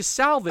trying to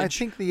salvage? I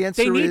think the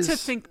answer is... They need to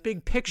think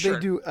big picture. They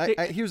do.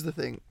 Here's the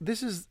thing.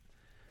 This is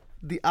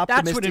the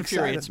optimistic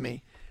side of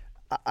me.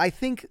 I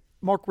think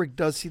Mark Richt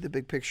does see the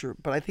big picture,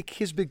 but I think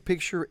his big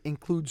picture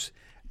includes...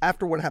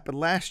 after what happened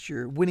last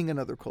year, winning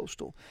another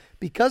Coastal.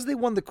 Because they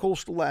won the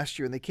Coastal last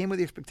year and they came with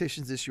the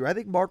expectations this year, I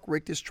think Mark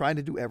Richt is trying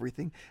to do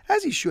everything,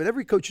 as he should.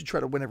 Every coach should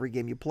try to win every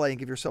game you play and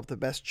give yourself the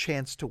best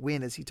chance to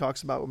win, as he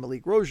talks about with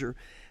Malik Rozier.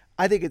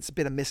 I think it's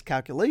been a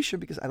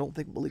miscalculation because I don't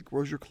think Malik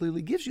Rozier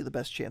clearly gives you the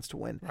best chance to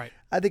win. Right.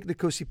 I think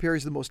N'Kosi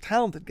Perry's the most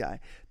talented guy.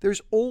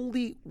 There's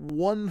only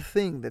one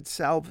thing that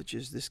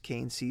salvages this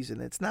Kane season.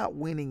 It's not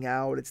winning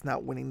out. It's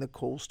not winning the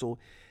Coastal.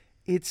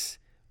 It's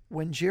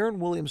when Jarren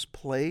Williams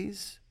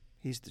plays...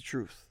 he's the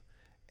truth,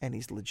 and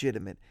he's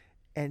legitimate,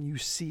 and you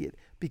see it.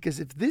 Because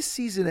if this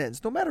season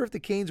ends, no matter if the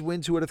Canes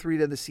win 2 out of 3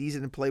 to end the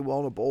season and play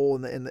well in a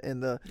bowl, in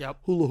the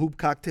hula hoop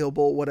cocktail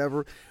bowl,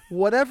 whatever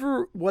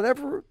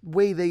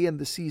way they end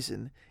the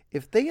season,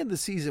 if they end the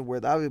season where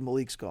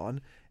Malik's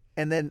gone,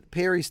 and then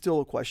Perry's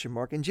still a question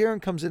mark, and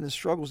Jarren comes in and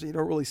struggles, and you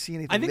don't really see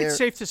anything. I think it's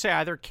safe to say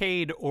either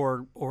Cade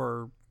or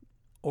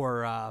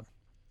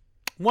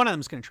one of them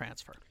is going to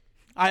transfer.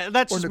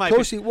 That's just my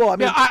N'Kosi. Well, I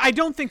mean, I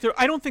don't think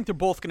they're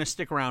both going to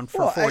stick around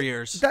for 4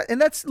 years. That's going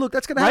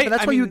to happen.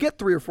 That's why you get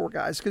 3 or 4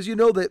 guys, because you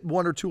know that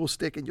 1 or 2 will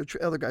stick and your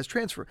other guys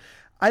transfer.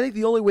 I think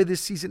the only way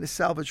this season is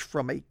salvaged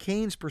from a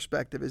Canes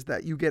perspective is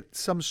that you get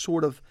some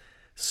sort of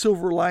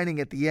silver lining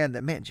at the end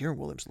that, man, Jarren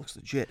Williams looks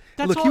legit.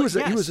 He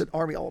was an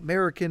Army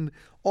All-American,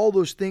 all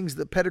those things,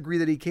 the pedigree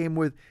that he came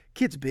with.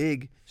 Kid's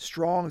big,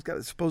 strong, he's got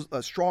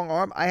a strong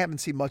arm. I haven't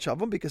seen much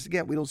of him because,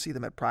 again, we don't see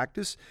them at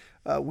practice.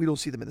 We don't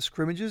see them in the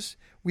scrimmages.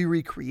 We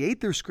recreate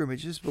their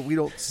scrimmages, but we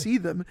don't see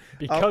them.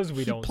 Because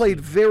we don't. He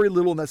played very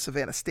little in that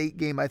Savannah State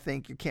game, I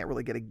think. You can't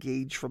really get a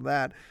gauge from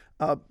that.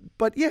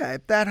 But, yeah,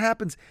 if that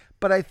happens.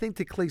 But I think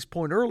to Clay's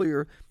point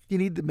earlier, you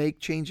need to make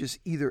changes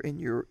either in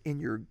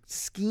your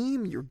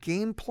scheme, your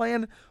game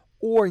plan,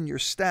 or in your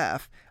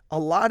staff. A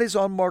lot is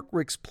on Mark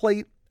Richt's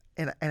plate,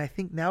 and I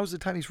think now's the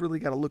time he's really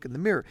got to look in the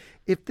mirror.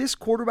 If this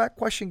quarterback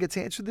question gets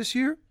answered this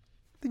year,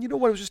 then you know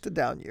what, it was just a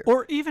down year.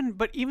 But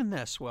even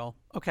this, Will.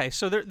 Okay,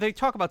 so they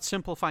talk about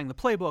simplifying the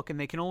playbook, and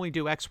they can only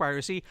do X, Y,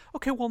 or Z.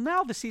 Okay, well,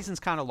 now the season's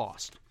kind of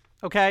lost.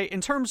 Okay, in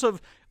terms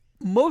of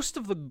most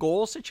of the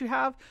goals that you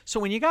have. So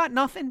when you got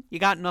nothing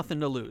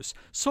to lose.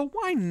 So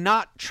why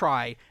not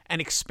try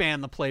and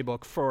expand the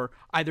playbook for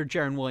either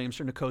Jarren Williams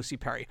or N'Kosi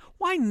Perry?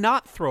 Why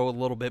not throw a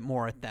little bit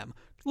more at them?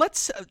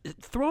 Let's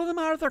throw them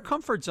out of their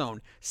comfort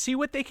zone. See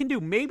what they can do.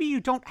 Maybe you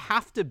don't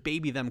have to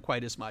baby them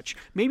quite as much.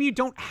 Maybe you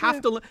don't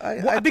have to,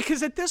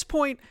 because at this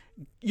point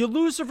you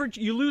lose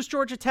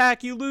Georgia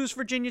Tech, you lose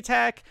Virginia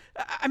Tech.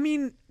 I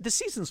mean, the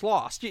season's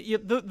lost.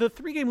 The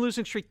 3-game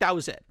losing streak, that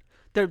was it.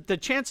 The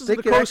chances of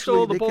the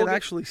Coastal, the bowl, they can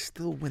actually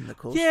still win the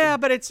Coastal. Yeah,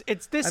 but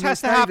this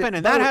has to happen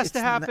and that has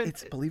to happen.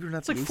 Believe it or not,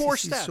 it's like the 4 ACC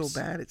steps. is so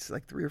bad. It's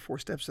like 3 or 4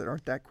 steps that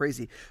aren't that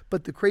crazy.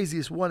 But the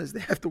craziest one is they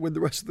have to win the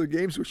rest of their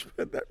games, which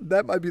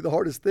that might be the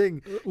hardest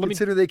thing.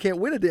 Considering they can't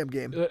win a damn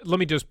game. Let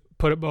me just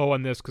put a bow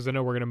on this because I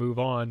know we're going to move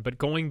on. But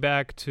going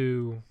back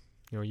to,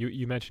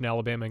 you mentioned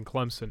Alabama and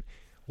Clemson.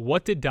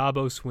 What did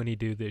Dabo Swinney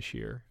do this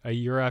year, a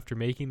year after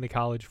making the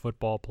college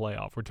football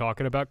playoff? We're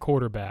talking about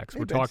quarterbacks.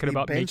 We're talking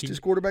about benched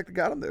his quarterback that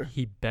got him there.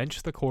 He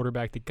benched the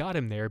quarterback that got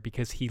him there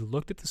because he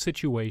looked at the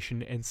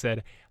situation and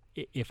said,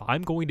 if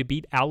I'm going to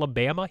beat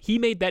Alabama, he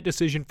made that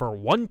decision for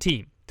one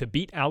team, to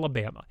beat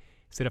Alabama.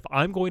 He said, if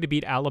I'm going to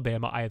beat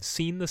Alabama, I have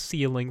seen the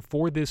ceiling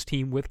for this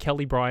team with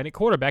Kelly Bryant at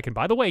quarterback. And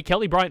by the way,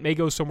 Kelly Bryant may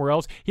go somewhere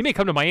else. He may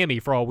come to Miami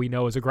for all we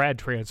know as a grad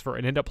transfer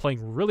and end up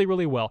playing really,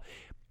 really well.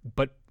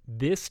 But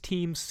this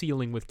team's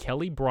ceiling with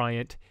Kelly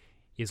Bryant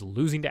is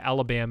losing to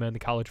Alabama in the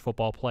college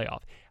football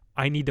playoff.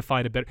 I need to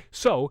find a better.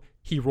 So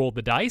he rolled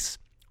the dice,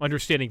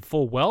 understanding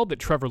full well that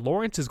Trevor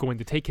Lawrence is going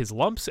to take his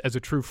lumps as a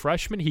true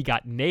freshman. He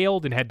got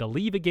nailed and had to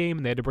leave a game,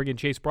 and they had to bring in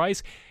Chase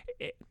Bryce.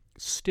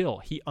 Still,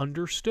 he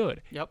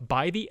understood. Yep.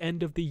 By the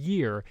end of the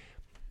year,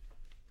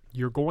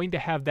 you're going to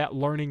have that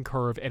learning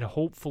curve, and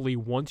hopefully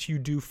once you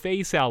do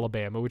face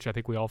Alabama, which I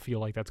think we all feel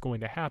like that's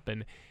going to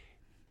happen,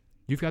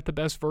 you've got the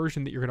best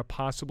version that you're going to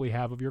possibly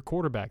have of your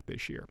quarterback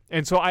this year.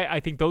 And so I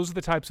think those are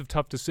the types of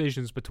tough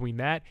decisions between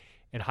that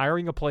and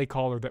hiring a play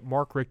caller that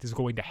Mark Richt is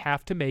going to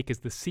have to make as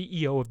the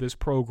CEO of this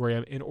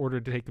program in order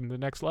to take them to the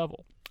next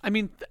level. I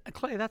mean,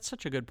 Clay, that's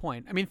such a good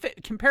point. I mean,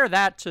 compare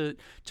that to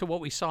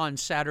what we saw on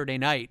Saturday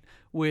night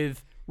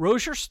with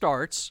Rozier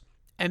starts,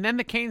 and then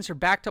the Canes are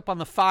backed up on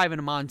the 5 in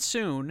a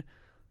monsoon,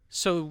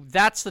 so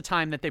that's the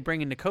time that they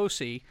bring in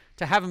Nkosi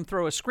to have him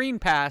throw a screen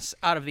pass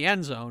out of the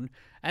end zone,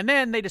 and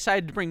then they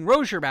decided to bring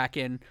Rozier back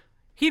in.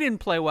 He didn't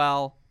play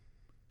well.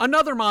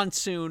 Another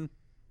monsoon.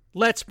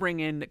 Let's bring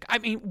in... I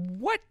mean,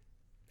 what...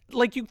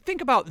 Like, you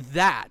think about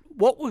that.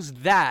 What was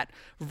that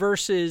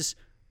versus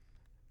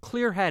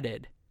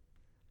clear-headed,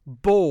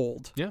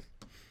 bold,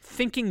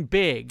 thinking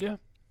big,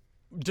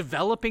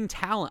 developing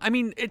talent? I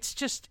mean,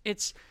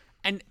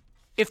 and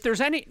if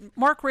there's any,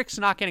 Mark Richt's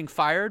not getting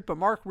fired, but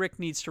Mark Richt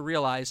needs to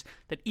realize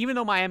that even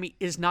though Miami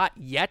is not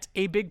yet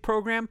a big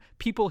program,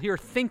 people here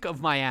think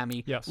of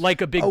Miami like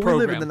a big program.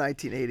 We live in the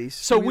 1980s.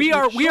 So we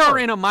are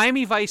in a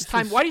Miami Vice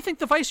time. Why do you think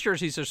the Vice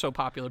jerseys are so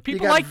popular?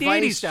 People like the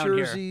Vice 80s down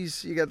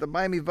jerseys, You got the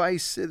Miami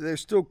Vice. There's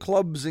still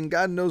clubs and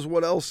God knows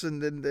what else in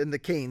the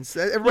Canes.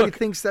 Everybody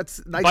thinks that's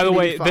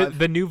 1985. By the way,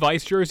 the new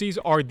Vice jerseys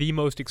are the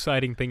most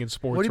exciting thing in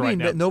sports right now. What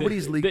do you mean?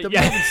 Nobody's leaked them?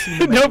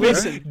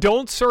 Listen,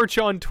 don't search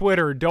on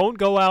Twitter. Don't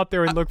go out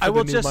there and look for the new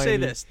Miami. I will just say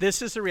this.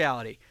 This is the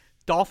reality.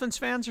 Dolphins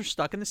fans are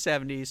stuck in the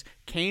 70s.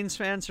 Canes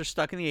fans are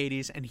stuck in the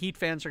 80s. And Heat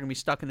fans are going to be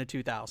stuck in the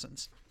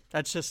 2000s.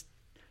 That's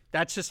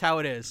just how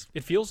it is.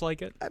 It feels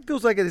like it. It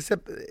feels like it.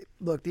 Except,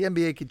 look, the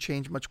NBA could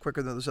change much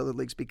quicker than those other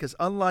leagues because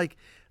unlike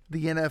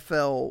the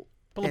NFL...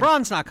 But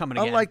LeBron's not coming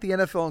again. Unlike the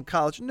NFL and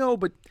college. No,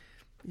 but...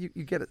 You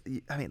get it.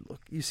 I mean,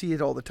 look, you see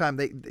it all the time.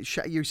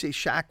 You say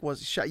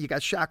you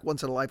got Shaq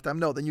once in a lifetime.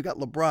 No, then you got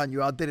LeBron.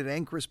 You outdid it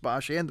and Chris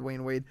Bosh and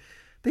Dwayne Wade.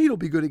 The Heat will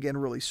be good again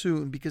really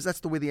soon because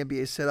that's the way the NBA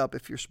is set up.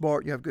 If you're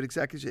smart, you have good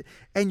executives,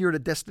 and you're at a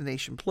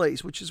destination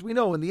place, which is, we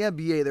know in the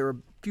NBA there are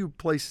a few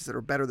places that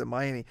are better than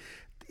Miami.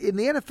 In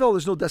the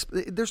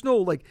NFL, there's no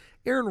like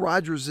Aaron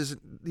Rodgers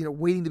isn't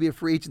waiting to be a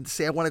free agent to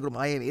say I want to go to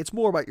Miami. It's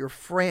more about your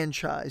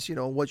franchise,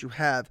 and what you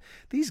have.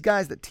 These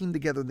guys that team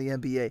together in the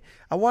NBA.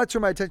 I want to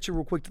turn my attention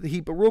real quick to the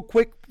Heat, but real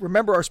quick,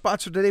 remember our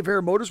sponsor today,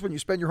 Vera Motors. When you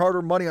spend your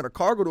hard-earned money on a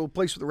car, go to a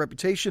place with a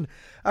reputation.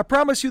 I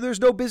promise you, there's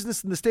no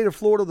business in the state of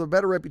Florida with a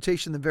better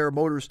reputation than Vera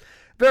Motors.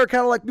 Vera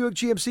Cadillac Buick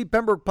GMC,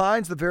 Pembroke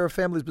Pines. The Vera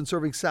family has been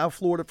serving South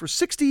Florida for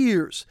 60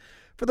 years.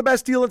 For the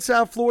best deal in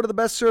South Florida, the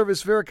best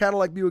service, Vera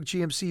Cadillac Buick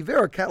GMC.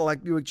 Vera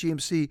Cadillac Buick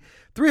GMC,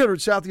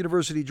 300 South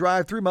University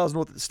Drive, 3 miles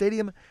north of the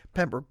stadium,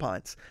 Pembroke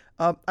Pines.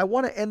 I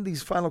want to end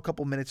these final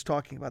couple minutes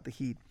talking about the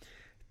Heat.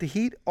 The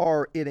Heat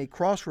are in a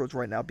crossroads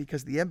right now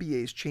because the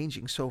NBA is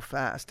changing so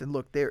fast. And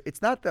look,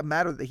 it's not the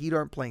matter that the Heat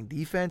aren't playing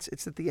defense.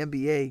 It's that the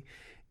NBA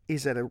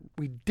is at a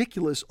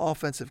ridiculous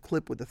offensive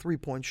clip with the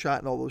three-point shot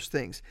and all those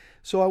things.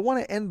 So I want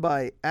to end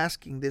by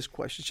asking this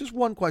question. It's just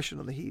one question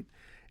on the Heat,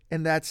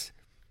 and that's,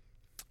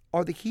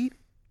 are the Heat,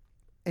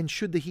 and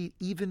should the Heat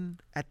even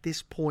at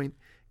this point,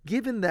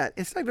 given that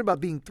it's not even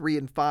about being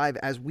 3-5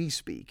 as we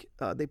speak.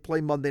 They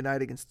play Monday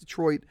night against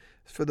Detroit.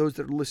 For those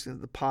that are listening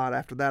to the pod,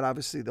 after that,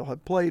 obviously they'll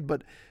have played.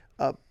 But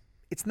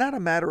it's not a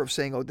matter of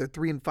saying, they're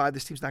 3-5,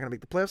 this team's not going to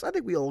make the playoffs. I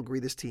think we all agree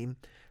this team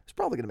is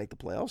probably going to make the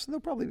playoffs, and they'll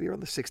probably be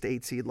on the 6 to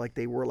 8 seed like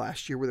they were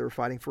last year, where they were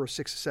fighting for a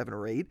 6, 7,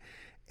 or 8.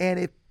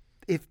 And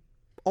if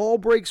all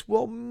breaks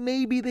well,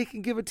 maybe they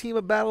can give a team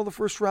a battle in the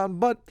first round,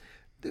 but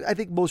I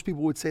think most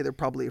people would say they're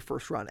probably a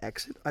first-round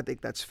exit. I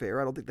think that's fair.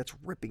 I don't think that's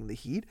ripping the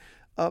Heat.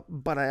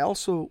 But I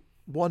also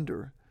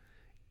wonder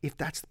if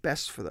that's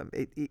best for them.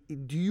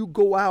 Do you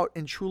go out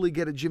and truly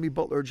get a Jimmy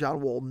Butler or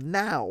John Wall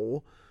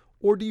now,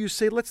 or do you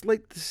say, let's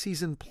let the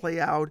season play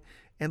out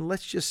and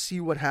let's just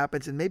see what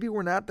happens, and maybe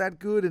we're not that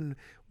good and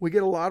we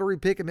get a lottery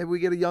pick and maybe we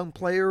get a young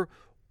player,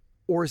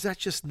 or is that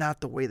just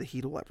not the way the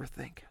Heat will ever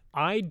think?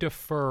 I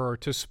defer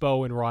to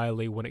Spo and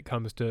Riley when it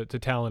comes to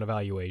talent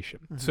evaluation.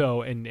 Mm-hmm.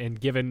 So, and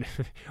given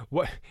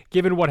what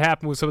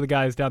happened with some of the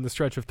guys down the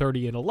stretch of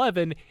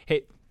 30-11,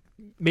 hey,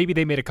 maybe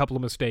they made a couple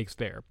of mistakes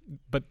there.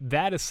 But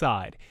that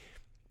aside,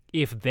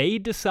 if they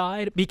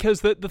decide,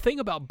 because the thing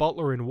about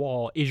Butler and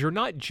Wall is you're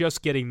not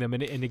just getting them,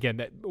 and again,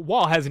 that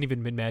Wall hasn't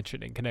even been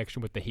mentioned in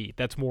connection with the Heat.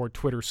 That's more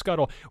Twitter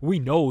scuttle. We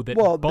know that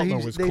Butler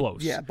was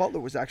close. Yeah,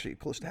 Butler was actually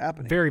close to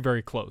happening. Very,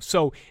 very close.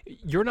 So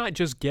you're not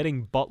just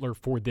getting Butler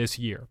for this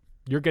year.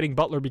 You're getting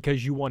Butler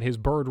because you want his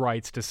bird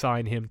rights to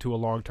sign him to a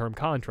long-term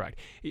contract.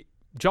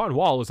 John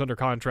Wall is under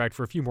contract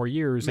for a few more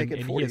years.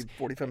 Making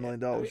 $45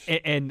 million.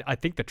 And I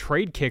think the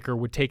trade kicker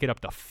would take it up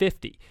to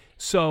 $50.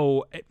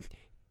 So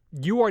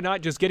you are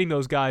not just getting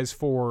those guys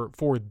for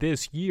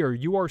this year.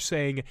 You are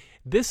saying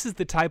this is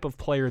the type of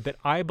player that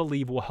I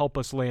believe will help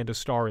us land a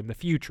star in the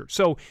future.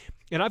 So,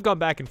 and I've gone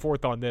back and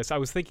forth on this. I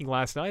was thinking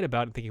last night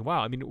about it, thinking,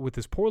 wow, I mean, with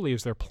as poorly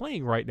as they're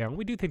playing right now,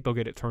 we do think they'll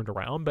get it turned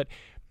around, but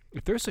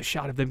if there's a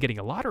shot of them getting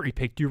a lottery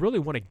pick, do you really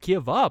want to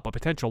give up a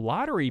potential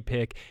lottery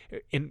pick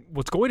in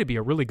what's going to be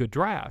a really good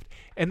draft?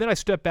 And then I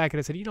stepped back and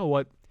I said, you know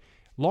what?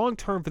 Long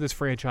term for this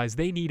franchise,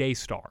 they need a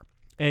star.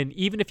 And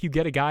even if you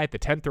get a guy at the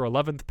 10th or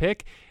 11th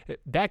pick,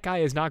 that guy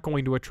is not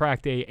going to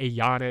attract a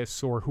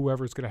Giannis or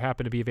whoever's going to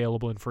happen to be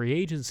available in free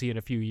agency in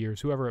a few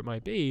years, whoever it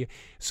might be.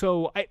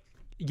 So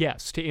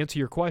yes, to answer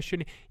your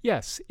question,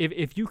 yes,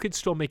 if you could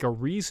still make a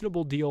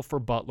reasonable deal for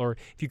Butler,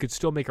 if you could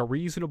still make a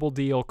reasonable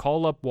deal,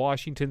 call up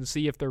Washington,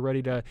 see if they're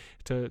ready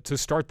to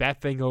start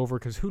that thing over,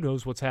 because who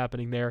knows what's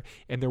happening there,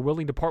 and they're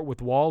willing to part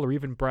with Wall or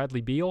even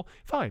Bradley Beal,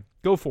 fine,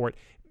 go for it.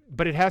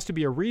 But it has to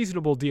be a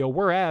reasonable deal,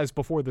 whereas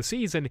before the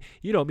season,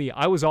 you know me,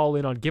 I was all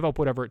in on give up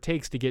whatever it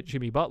takes to get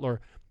Jimmy Butler.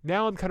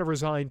 Now I'm kind of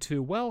resigned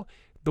to, well,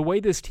 the way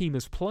this team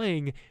is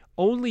playing,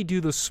 only do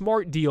the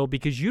smart deal,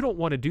 because you don't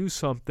want to do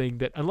something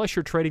that, unless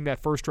you're trading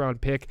that first-round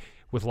pick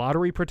with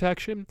lottery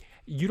protection,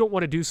 you don't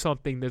want to do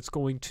something that's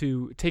going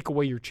to take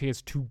away your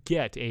chance to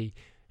get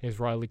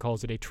as Riley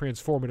calls it, a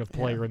transformative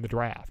player in the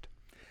draft.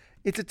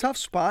 It's a tough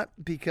spot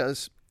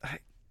because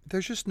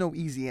there's just no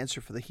easy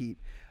answer for the Heat.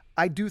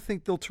 I do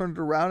think they'll turn it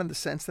around in the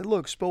sense that,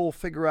 look, Spo will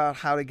figure out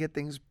how to get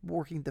things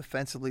working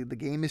defensively. The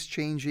game is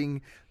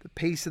changing. The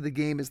pace of the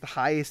game is the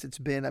highest it's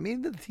been. I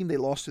mean, the team they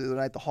lost to the other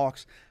night, the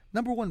Hawks,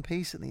 number one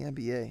pace in the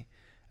NBA. I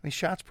mean,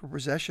 shots per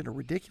possession are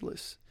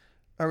ridiculous.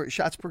 Or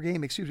shots per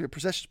game,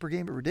 possessions per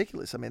game are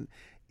ridiculous. I mean,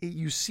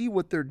 you see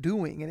what they're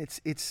doing, and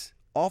it's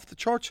off the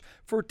charts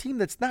for a team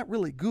that's not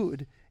really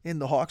good in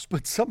the Hawks,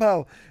 but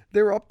somehow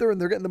they're up there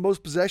and they're getting the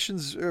most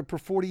possessions per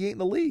 48 in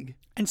the league.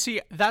 And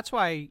see, that's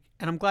why,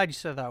 and I'm glad you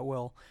said that,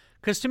 Will,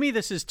 because to me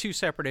this is two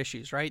separate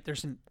issues, right?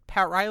 There's a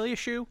Pat Riley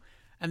issue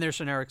and there's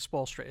an Eric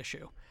Spoelstra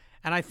issue.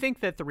 And I think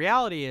that the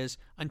reality is,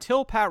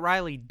 until Pat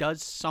Riley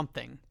does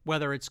something,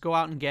 whether it's go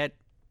out and get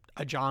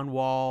a John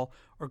Wall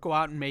or go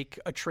out and make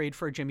a trade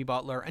for a Jimmy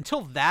Butler,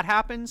 until that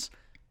happens,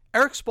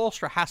 Eric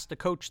Spoelstra has to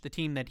coach the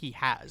team that he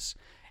has.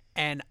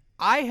 And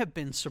I have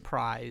been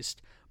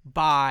surprised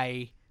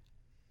by,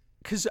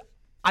 because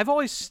I've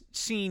always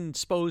seen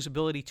Spo's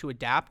ability to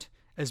adapt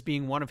as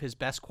being one of his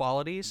best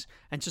qualities,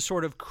 and to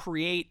sort of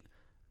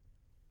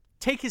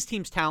take his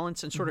team's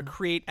talents and sort of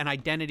create an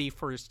identity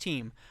for his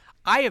team.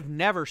 I have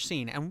never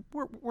seen, and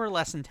we're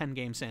less than 10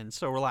 games in,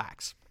 so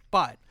relax,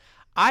 but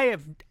I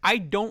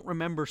don't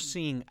remember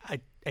seeing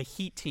a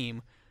Heat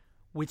team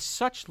with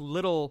such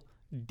little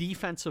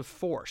defensive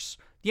force.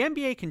 The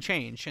NBA can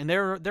change, and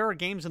there are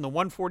games in the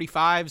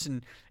 145s,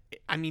 and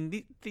I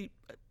mean,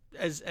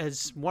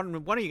 as one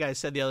of you guys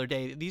said the other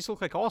day, these look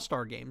like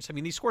all-star games. I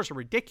mean, these scores are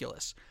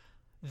ridiculous.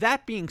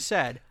 That being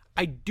said,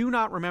 I do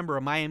not remember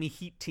a Miami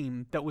Heat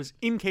team that was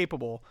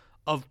incapable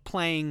of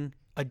playing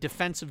a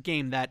defensive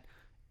game that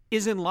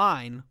is in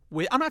line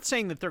with, I'm not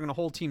saying that they're going to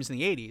hold teams in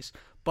the 80s,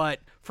 but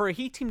for a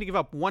Heat team to give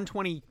up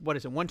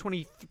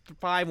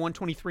 125,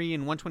 123,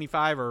 and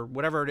 125 or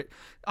whatever,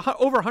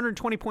 over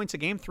 120 points a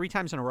game 3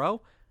 times in a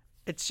row,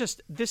 it's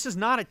just, this is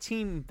not a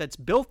team that's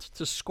built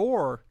to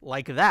score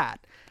like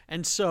that.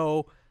 And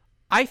so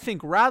I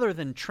think rather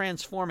than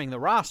transforming the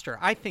roster,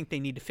 I think they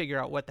need to figure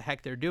out what the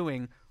heck they're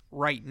doing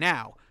right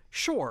now.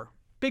 Sure,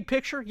 big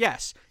picture,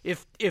 yes.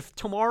 If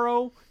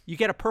tomorrow you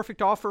get a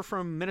perfect offer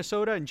from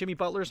Minnesota and Jimmy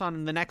Butler's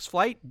on the next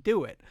flight,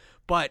 do it.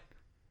 But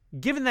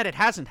given that it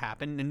hasn't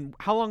happened, and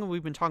how long have we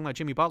been talking about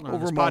Jimmy Butler on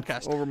this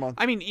podcast? Over a month.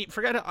 I mean,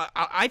 forget it.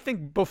 I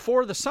think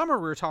before the summer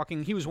we were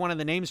talking, he was one of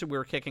the names that we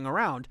were kicking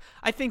around.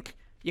 I think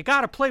you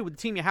got to play with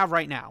the team you have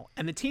right now.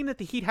 And the team that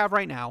the Heat have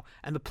right now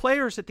and the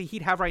players that the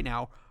Heat have right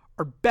now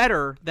are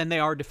better than they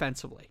are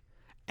defensively.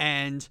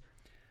 And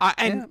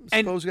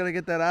Spo's got to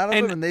get that out of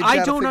him, and they've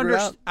got to figure it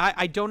out.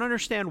 I don't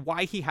understand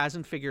why he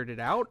hasn't figured it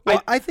out.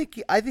 Well, I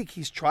think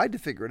he's tried to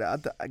figure it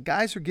out. The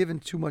guys are giving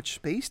too much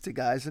space to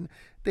guys, and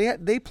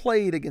they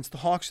played against the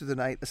Hawks the other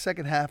night. The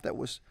second half, that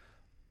was,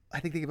 I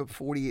think they gave up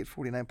 48,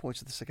 49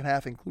 points in the second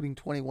half, including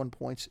 21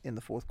 points in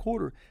the fourth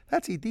quarter.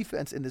 That's a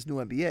defense in this new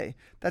NBA.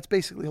 That's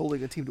basically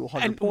holding a team to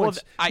 100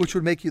 points, which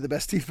would make you the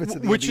best defense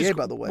in the NBA,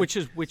 by the way.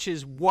 Which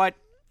is what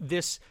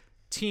this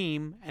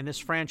team and this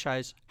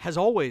franchise has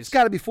always. It's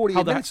got to be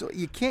 48 minutes. So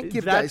you can't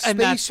give guys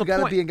space. You got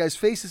to be in guys'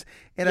 faces.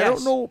 And yes. I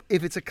don't know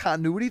if it's a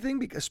continuity thing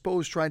because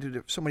Spo's trying to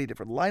do so many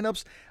different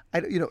lineups.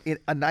 In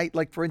a night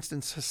like, for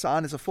instance,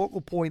 Hassan is a focal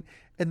point,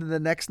 and then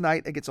the next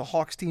night against a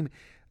Hawks team.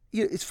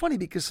 It's funny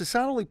because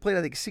Hassan only played,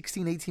 I think,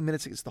 16, 18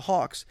 minutes against the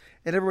Hawks,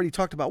 and everybody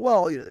talked about,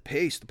 the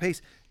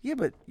pace. Yeah,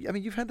 but, I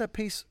mean, you've had that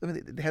pace. I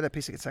mean, they had that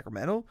pace against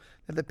Sacramento.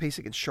 They had that pace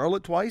against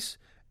Charlotte twice,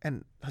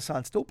 and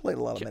Hassan still played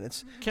a lot of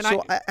minutes.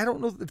 I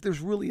don't know if there's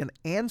really an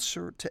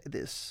answer to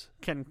this.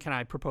 Can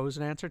I propose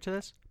an answer to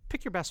this?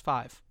 Pick your best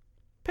 5.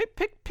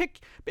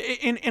 Pick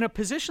in a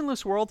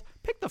positionless world.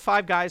 Pick the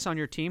 5 guys on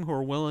your team who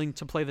are willing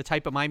to play the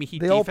type of Miami Heat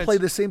defense. They all play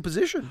the same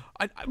position.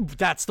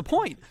 That's the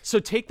point. So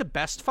take the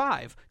best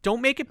 5.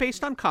 Don't make it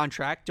based on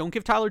contract. Don't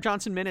give Tyler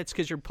Johnson minutes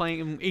because you're playing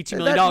him $18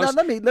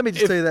 million. Let me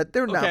just tell you that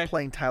they're not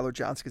playing Tyler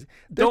Johnson.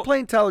 They're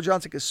playing Tyler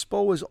Johnson because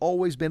Spo has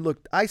always been.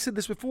 Look, I said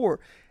this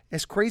before.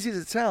 As crazy as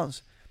it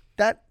sounds,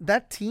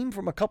 that team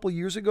from a couple of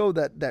years ago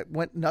that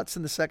went nuts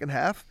in the second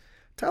half,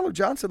 Tyler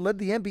Johnson led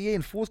the NBA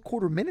in fourth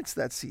quarter minutes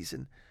that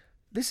season.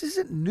 This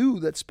isn't new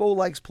that Spo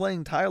likes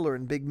playing Tyler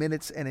in big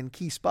minutes and in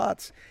key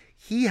spots.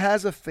 He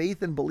has a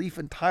faith and belief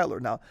in Tyler.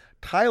 Now,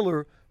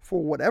 Tyler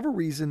for whatever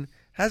reason,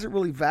 hasn't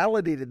really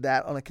validated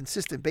that on a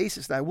consistent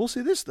basis. Now, I will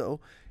say this, though.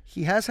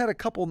 He has had a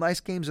couple nice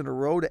games in a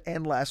row to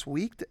end last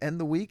week. To end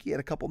the week, he had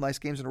a couple nice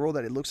games in a row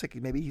that it looks like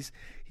maybe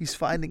he's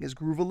finding his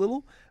groove a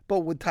little.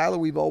 But with Tyler,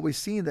 we've always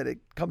seen that it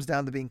comes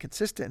down to being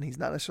consistent. He's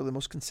not necessarily the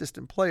most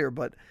consistent player,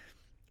 but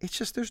it's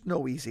just there's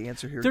no easy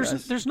answer here,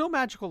 guys. There's no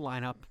magical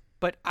lineup.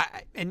 But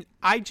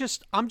I'm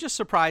just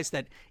surprised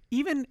that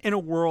even in a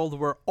world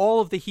where all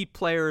of the Heat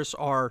players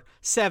are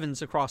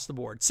 7s across the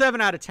board,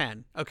 7 out of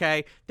 10,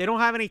 okay? They don't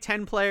have any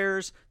 10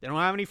 players. They don't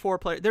have any 4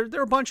 players.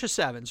 They're a bunch of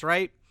 7s,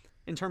 right?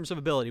 In terms of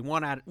ability,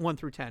 1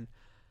 through 10.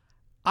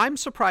 I'm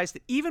surprised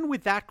that even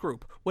with that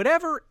group,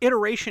 whatever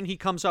iteration he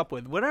comes up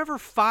with, whatever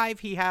 5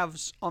 he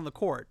has on the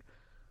court,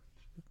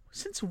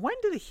 since when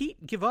do the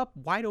Heat give up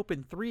wide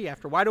open 3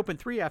 after wide open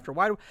 3 after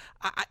wide open?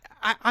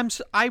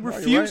 I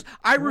refuse. Right.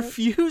 I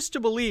refuse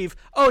to believe.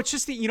 Oh, it's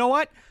just that, you know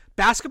what?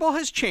 Basketball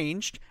has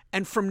changed,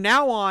 and from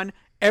now on,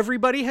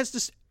 everybody has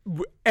to.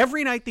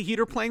 Every night the Heat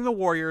are playing the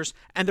Warriors,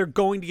 and they're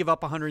going to give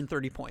up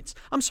 130 points.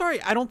 I'm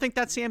sorry, I don't think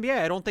that's the NBA.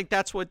 I don't think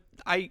that's what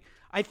I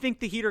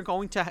think the Heat are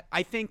going to.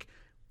 I think.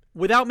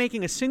 Without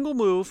making a single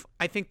move,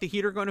 I think the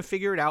Heat are going to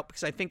figure it out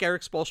because I think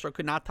Erik Spoelstra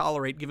could not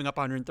tolerate giving up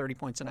 130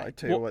 points a night. I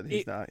tell you what,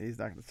 he's not going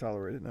to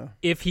tolerate it, no.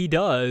 If he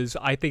does,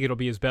 I think it'll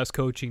be his best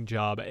coaching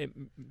job.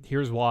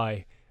 Here's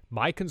why.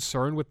 My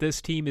concern with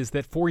this team is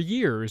that for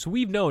years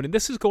we've known, and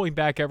this is going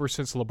back ever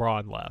since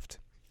LeBron left,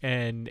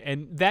 and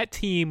that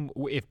team,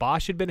 if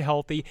Bosh had been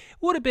healthy,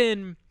 would have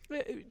been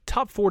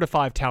top 4 to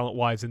 5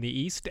 talent-wise in the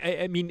East.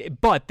 I mean,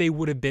 but they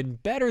would have been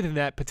better than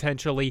that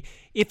potentially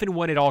if and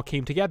when it all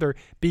came together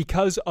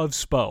because of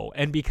Spo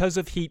and because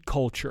of Heat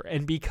culture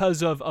and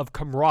because of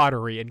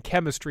camaraderie and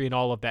chemistry and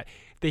all of that.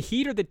 The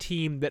Heat are the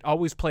team that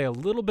always play a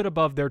little bit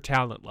above their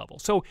talent level.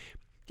 So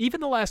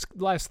even the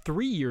last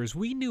 3 years,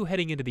 we knew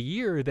heading into the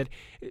year that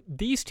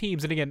these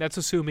teams, and again, that's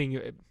assuming,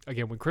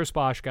 again, when Chris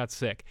Bosh got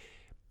sick,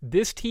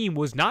 this team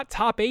was not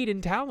top 8 in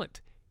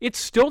talent. It's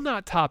still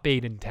not top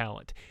 8 in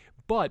talent.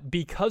 But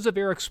because of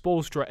Erik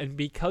Spoelstra and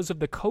because of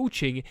the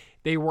coaching,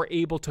 they were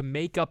able to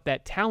make up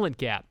that talent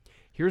gap.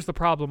 Here's the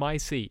problem I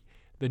see.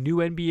 The new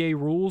NBA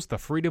rules, the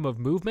freedom of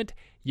movement,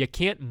 you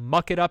can't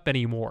muck it up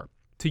anymore,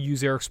 to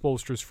use Erik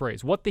Spoelstra's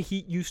phrase. What the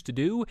Heat used to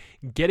do,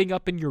 getting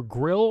up in your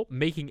grill,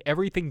 making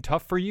everything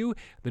tough for you,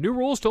 the new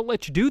rules don't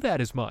let you do that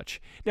as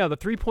much. Now, the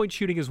three-point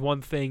shooting is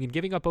one thing, and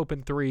giving up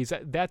open threes,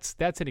 that's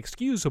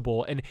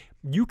inexcusable, and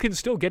you can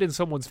still get in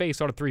someone's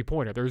face on a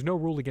three-pointer. There's no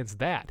rule against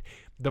that.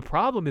 The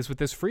problem is with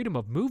this freedom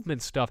of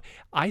movement stuff,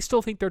 I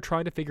still think they're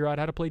trying to figure out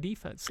how to play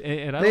defense.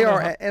 And I don't know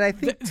how, and I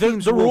think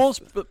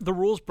the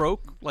rules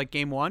broke like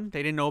game 1.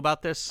 They didn't know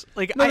about this.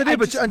 Like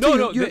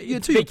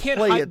they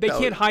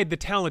can't hide the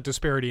talent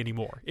disparity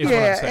anymore. Is what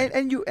I'm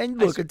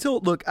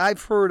saying.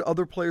 I've heard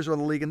other players around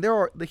the league, and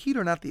the Heat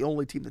are not the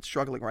only team that's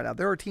struggling right now.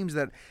 There are teams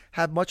that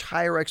have much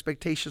higher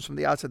expectations from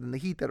the outside than the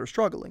Heat that are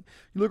struggling.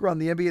 You look around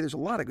the NBA, there's a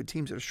lot of good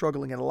teams that are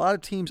struggling, and a lot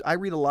of teams. I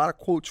read a lot of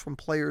quotes from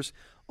players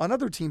on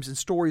other teams and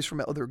stories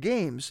from other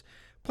games.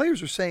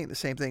 Players are saying the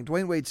same thing.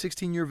 Dwayne Wade,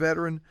 16-year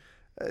veteran,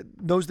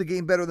 knows the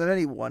game better than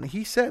anyone.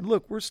 He said,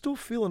 look, we're still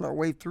feeling our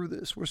way through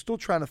this. We're still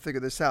trying to figure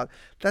this out.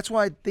 That's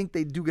why I think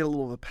they do get a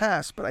little of a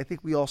pass, but I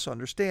think we also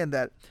understand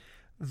that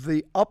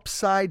the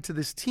upside to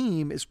this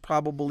team is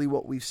probably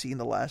what we've seen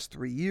the last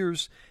 3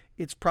 years.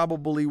 It's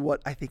probably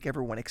what I think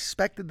everyone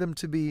expected them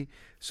to be.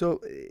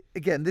 So,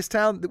 again, this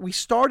town, we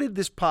started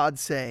this pod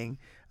saying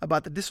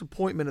about the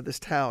disappointment of this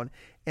town.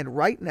 And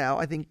right now,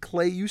 I think,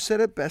 Clay, you said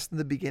it best in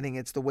the beginning.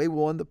 It's the way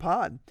we'll end the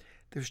pod.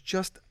 There's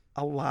just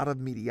a lot of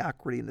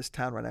mediocrity in this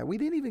town right now. We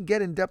didn't even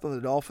get in depth on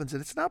the Dolphins,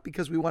 and it's not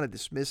because we want to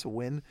dismiss a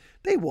win.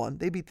 They won.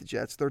 They beat the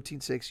Jets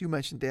 13-6. You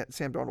mentioned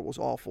Sam Darnold was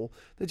awful.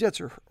 The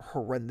Jets are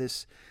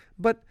horrendous.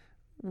 But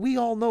we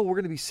all know we're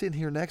going to be sitting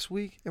here next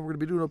week, and we're going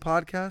to be doing a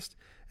podcast,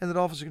 and the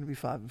Dolphins are going to be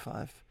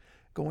 5-5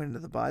 going into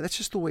the bye. That's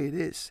just the way it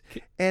is.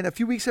 And a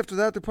few weeks after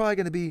that, they're probably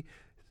going to be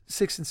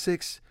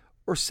 6-6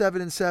 or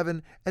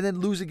 7-7, and then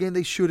lose a game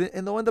they shouldn't,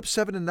 and they'll end up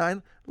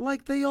 7-9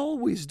 like they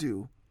always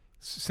do.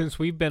 Since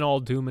we've been all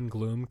doom and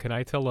gloom, can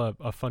I tell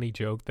a funny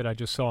joke that I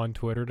just saw on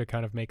Twitter to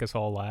kind of make us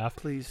all laugh?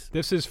 Please.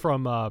 This is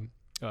from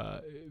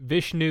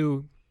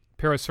Vishnu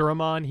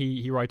Parasuraman.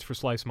 He writes for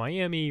Slice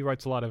Miami. He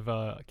writes a lot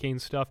of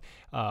Canes stuff.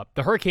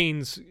 The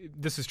Hurricanes,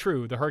 this is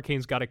true, the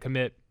Hurricanes got a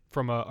commit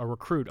from a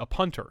recruit, a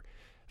punter,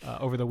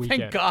 over the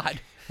weekend. Thank God.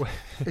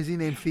 Is he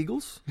named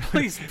Fiegels?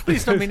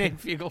 Please don't be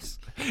named Fiegels.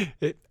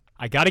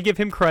 I got to give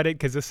him credit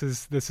because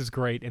this is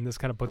great, and this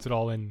kind of puts it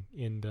all in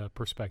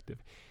perspective.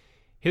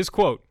 His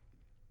quote,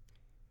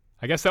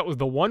 I guess that was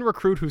the one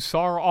recruit who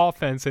saw our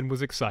offense and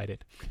was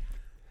excited.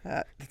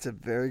 That's a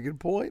very good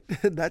point.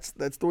 That's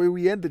the way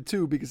we ended,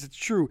 too, because it's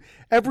true.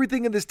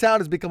 Everything in this town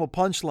has become a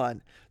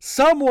punchline.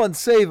 Someone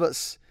save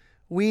us.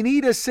 We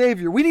need a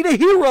savior. We need a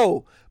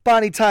hero,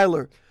 Bonnie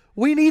Tyler.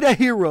 We need a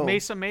hero.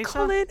 Mesa.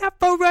 Calling out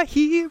for a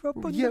hero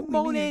for the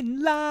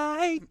morning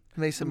light.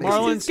 Mesa.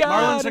 Marlins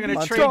are going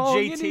to trade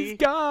JT.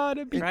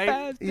 Gotta be right?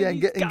 fast, yeah,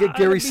 and get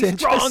Gary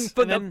Sanchez. Strong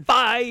for the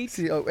fight.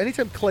 See,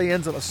 anytime Clay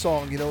ends on a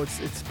song,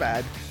 it's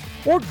bad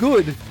or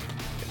good.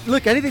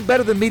 Look, anything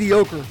better than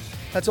mediocre.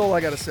 That's all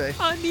I got to say.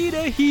 I need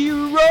a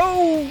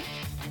hero.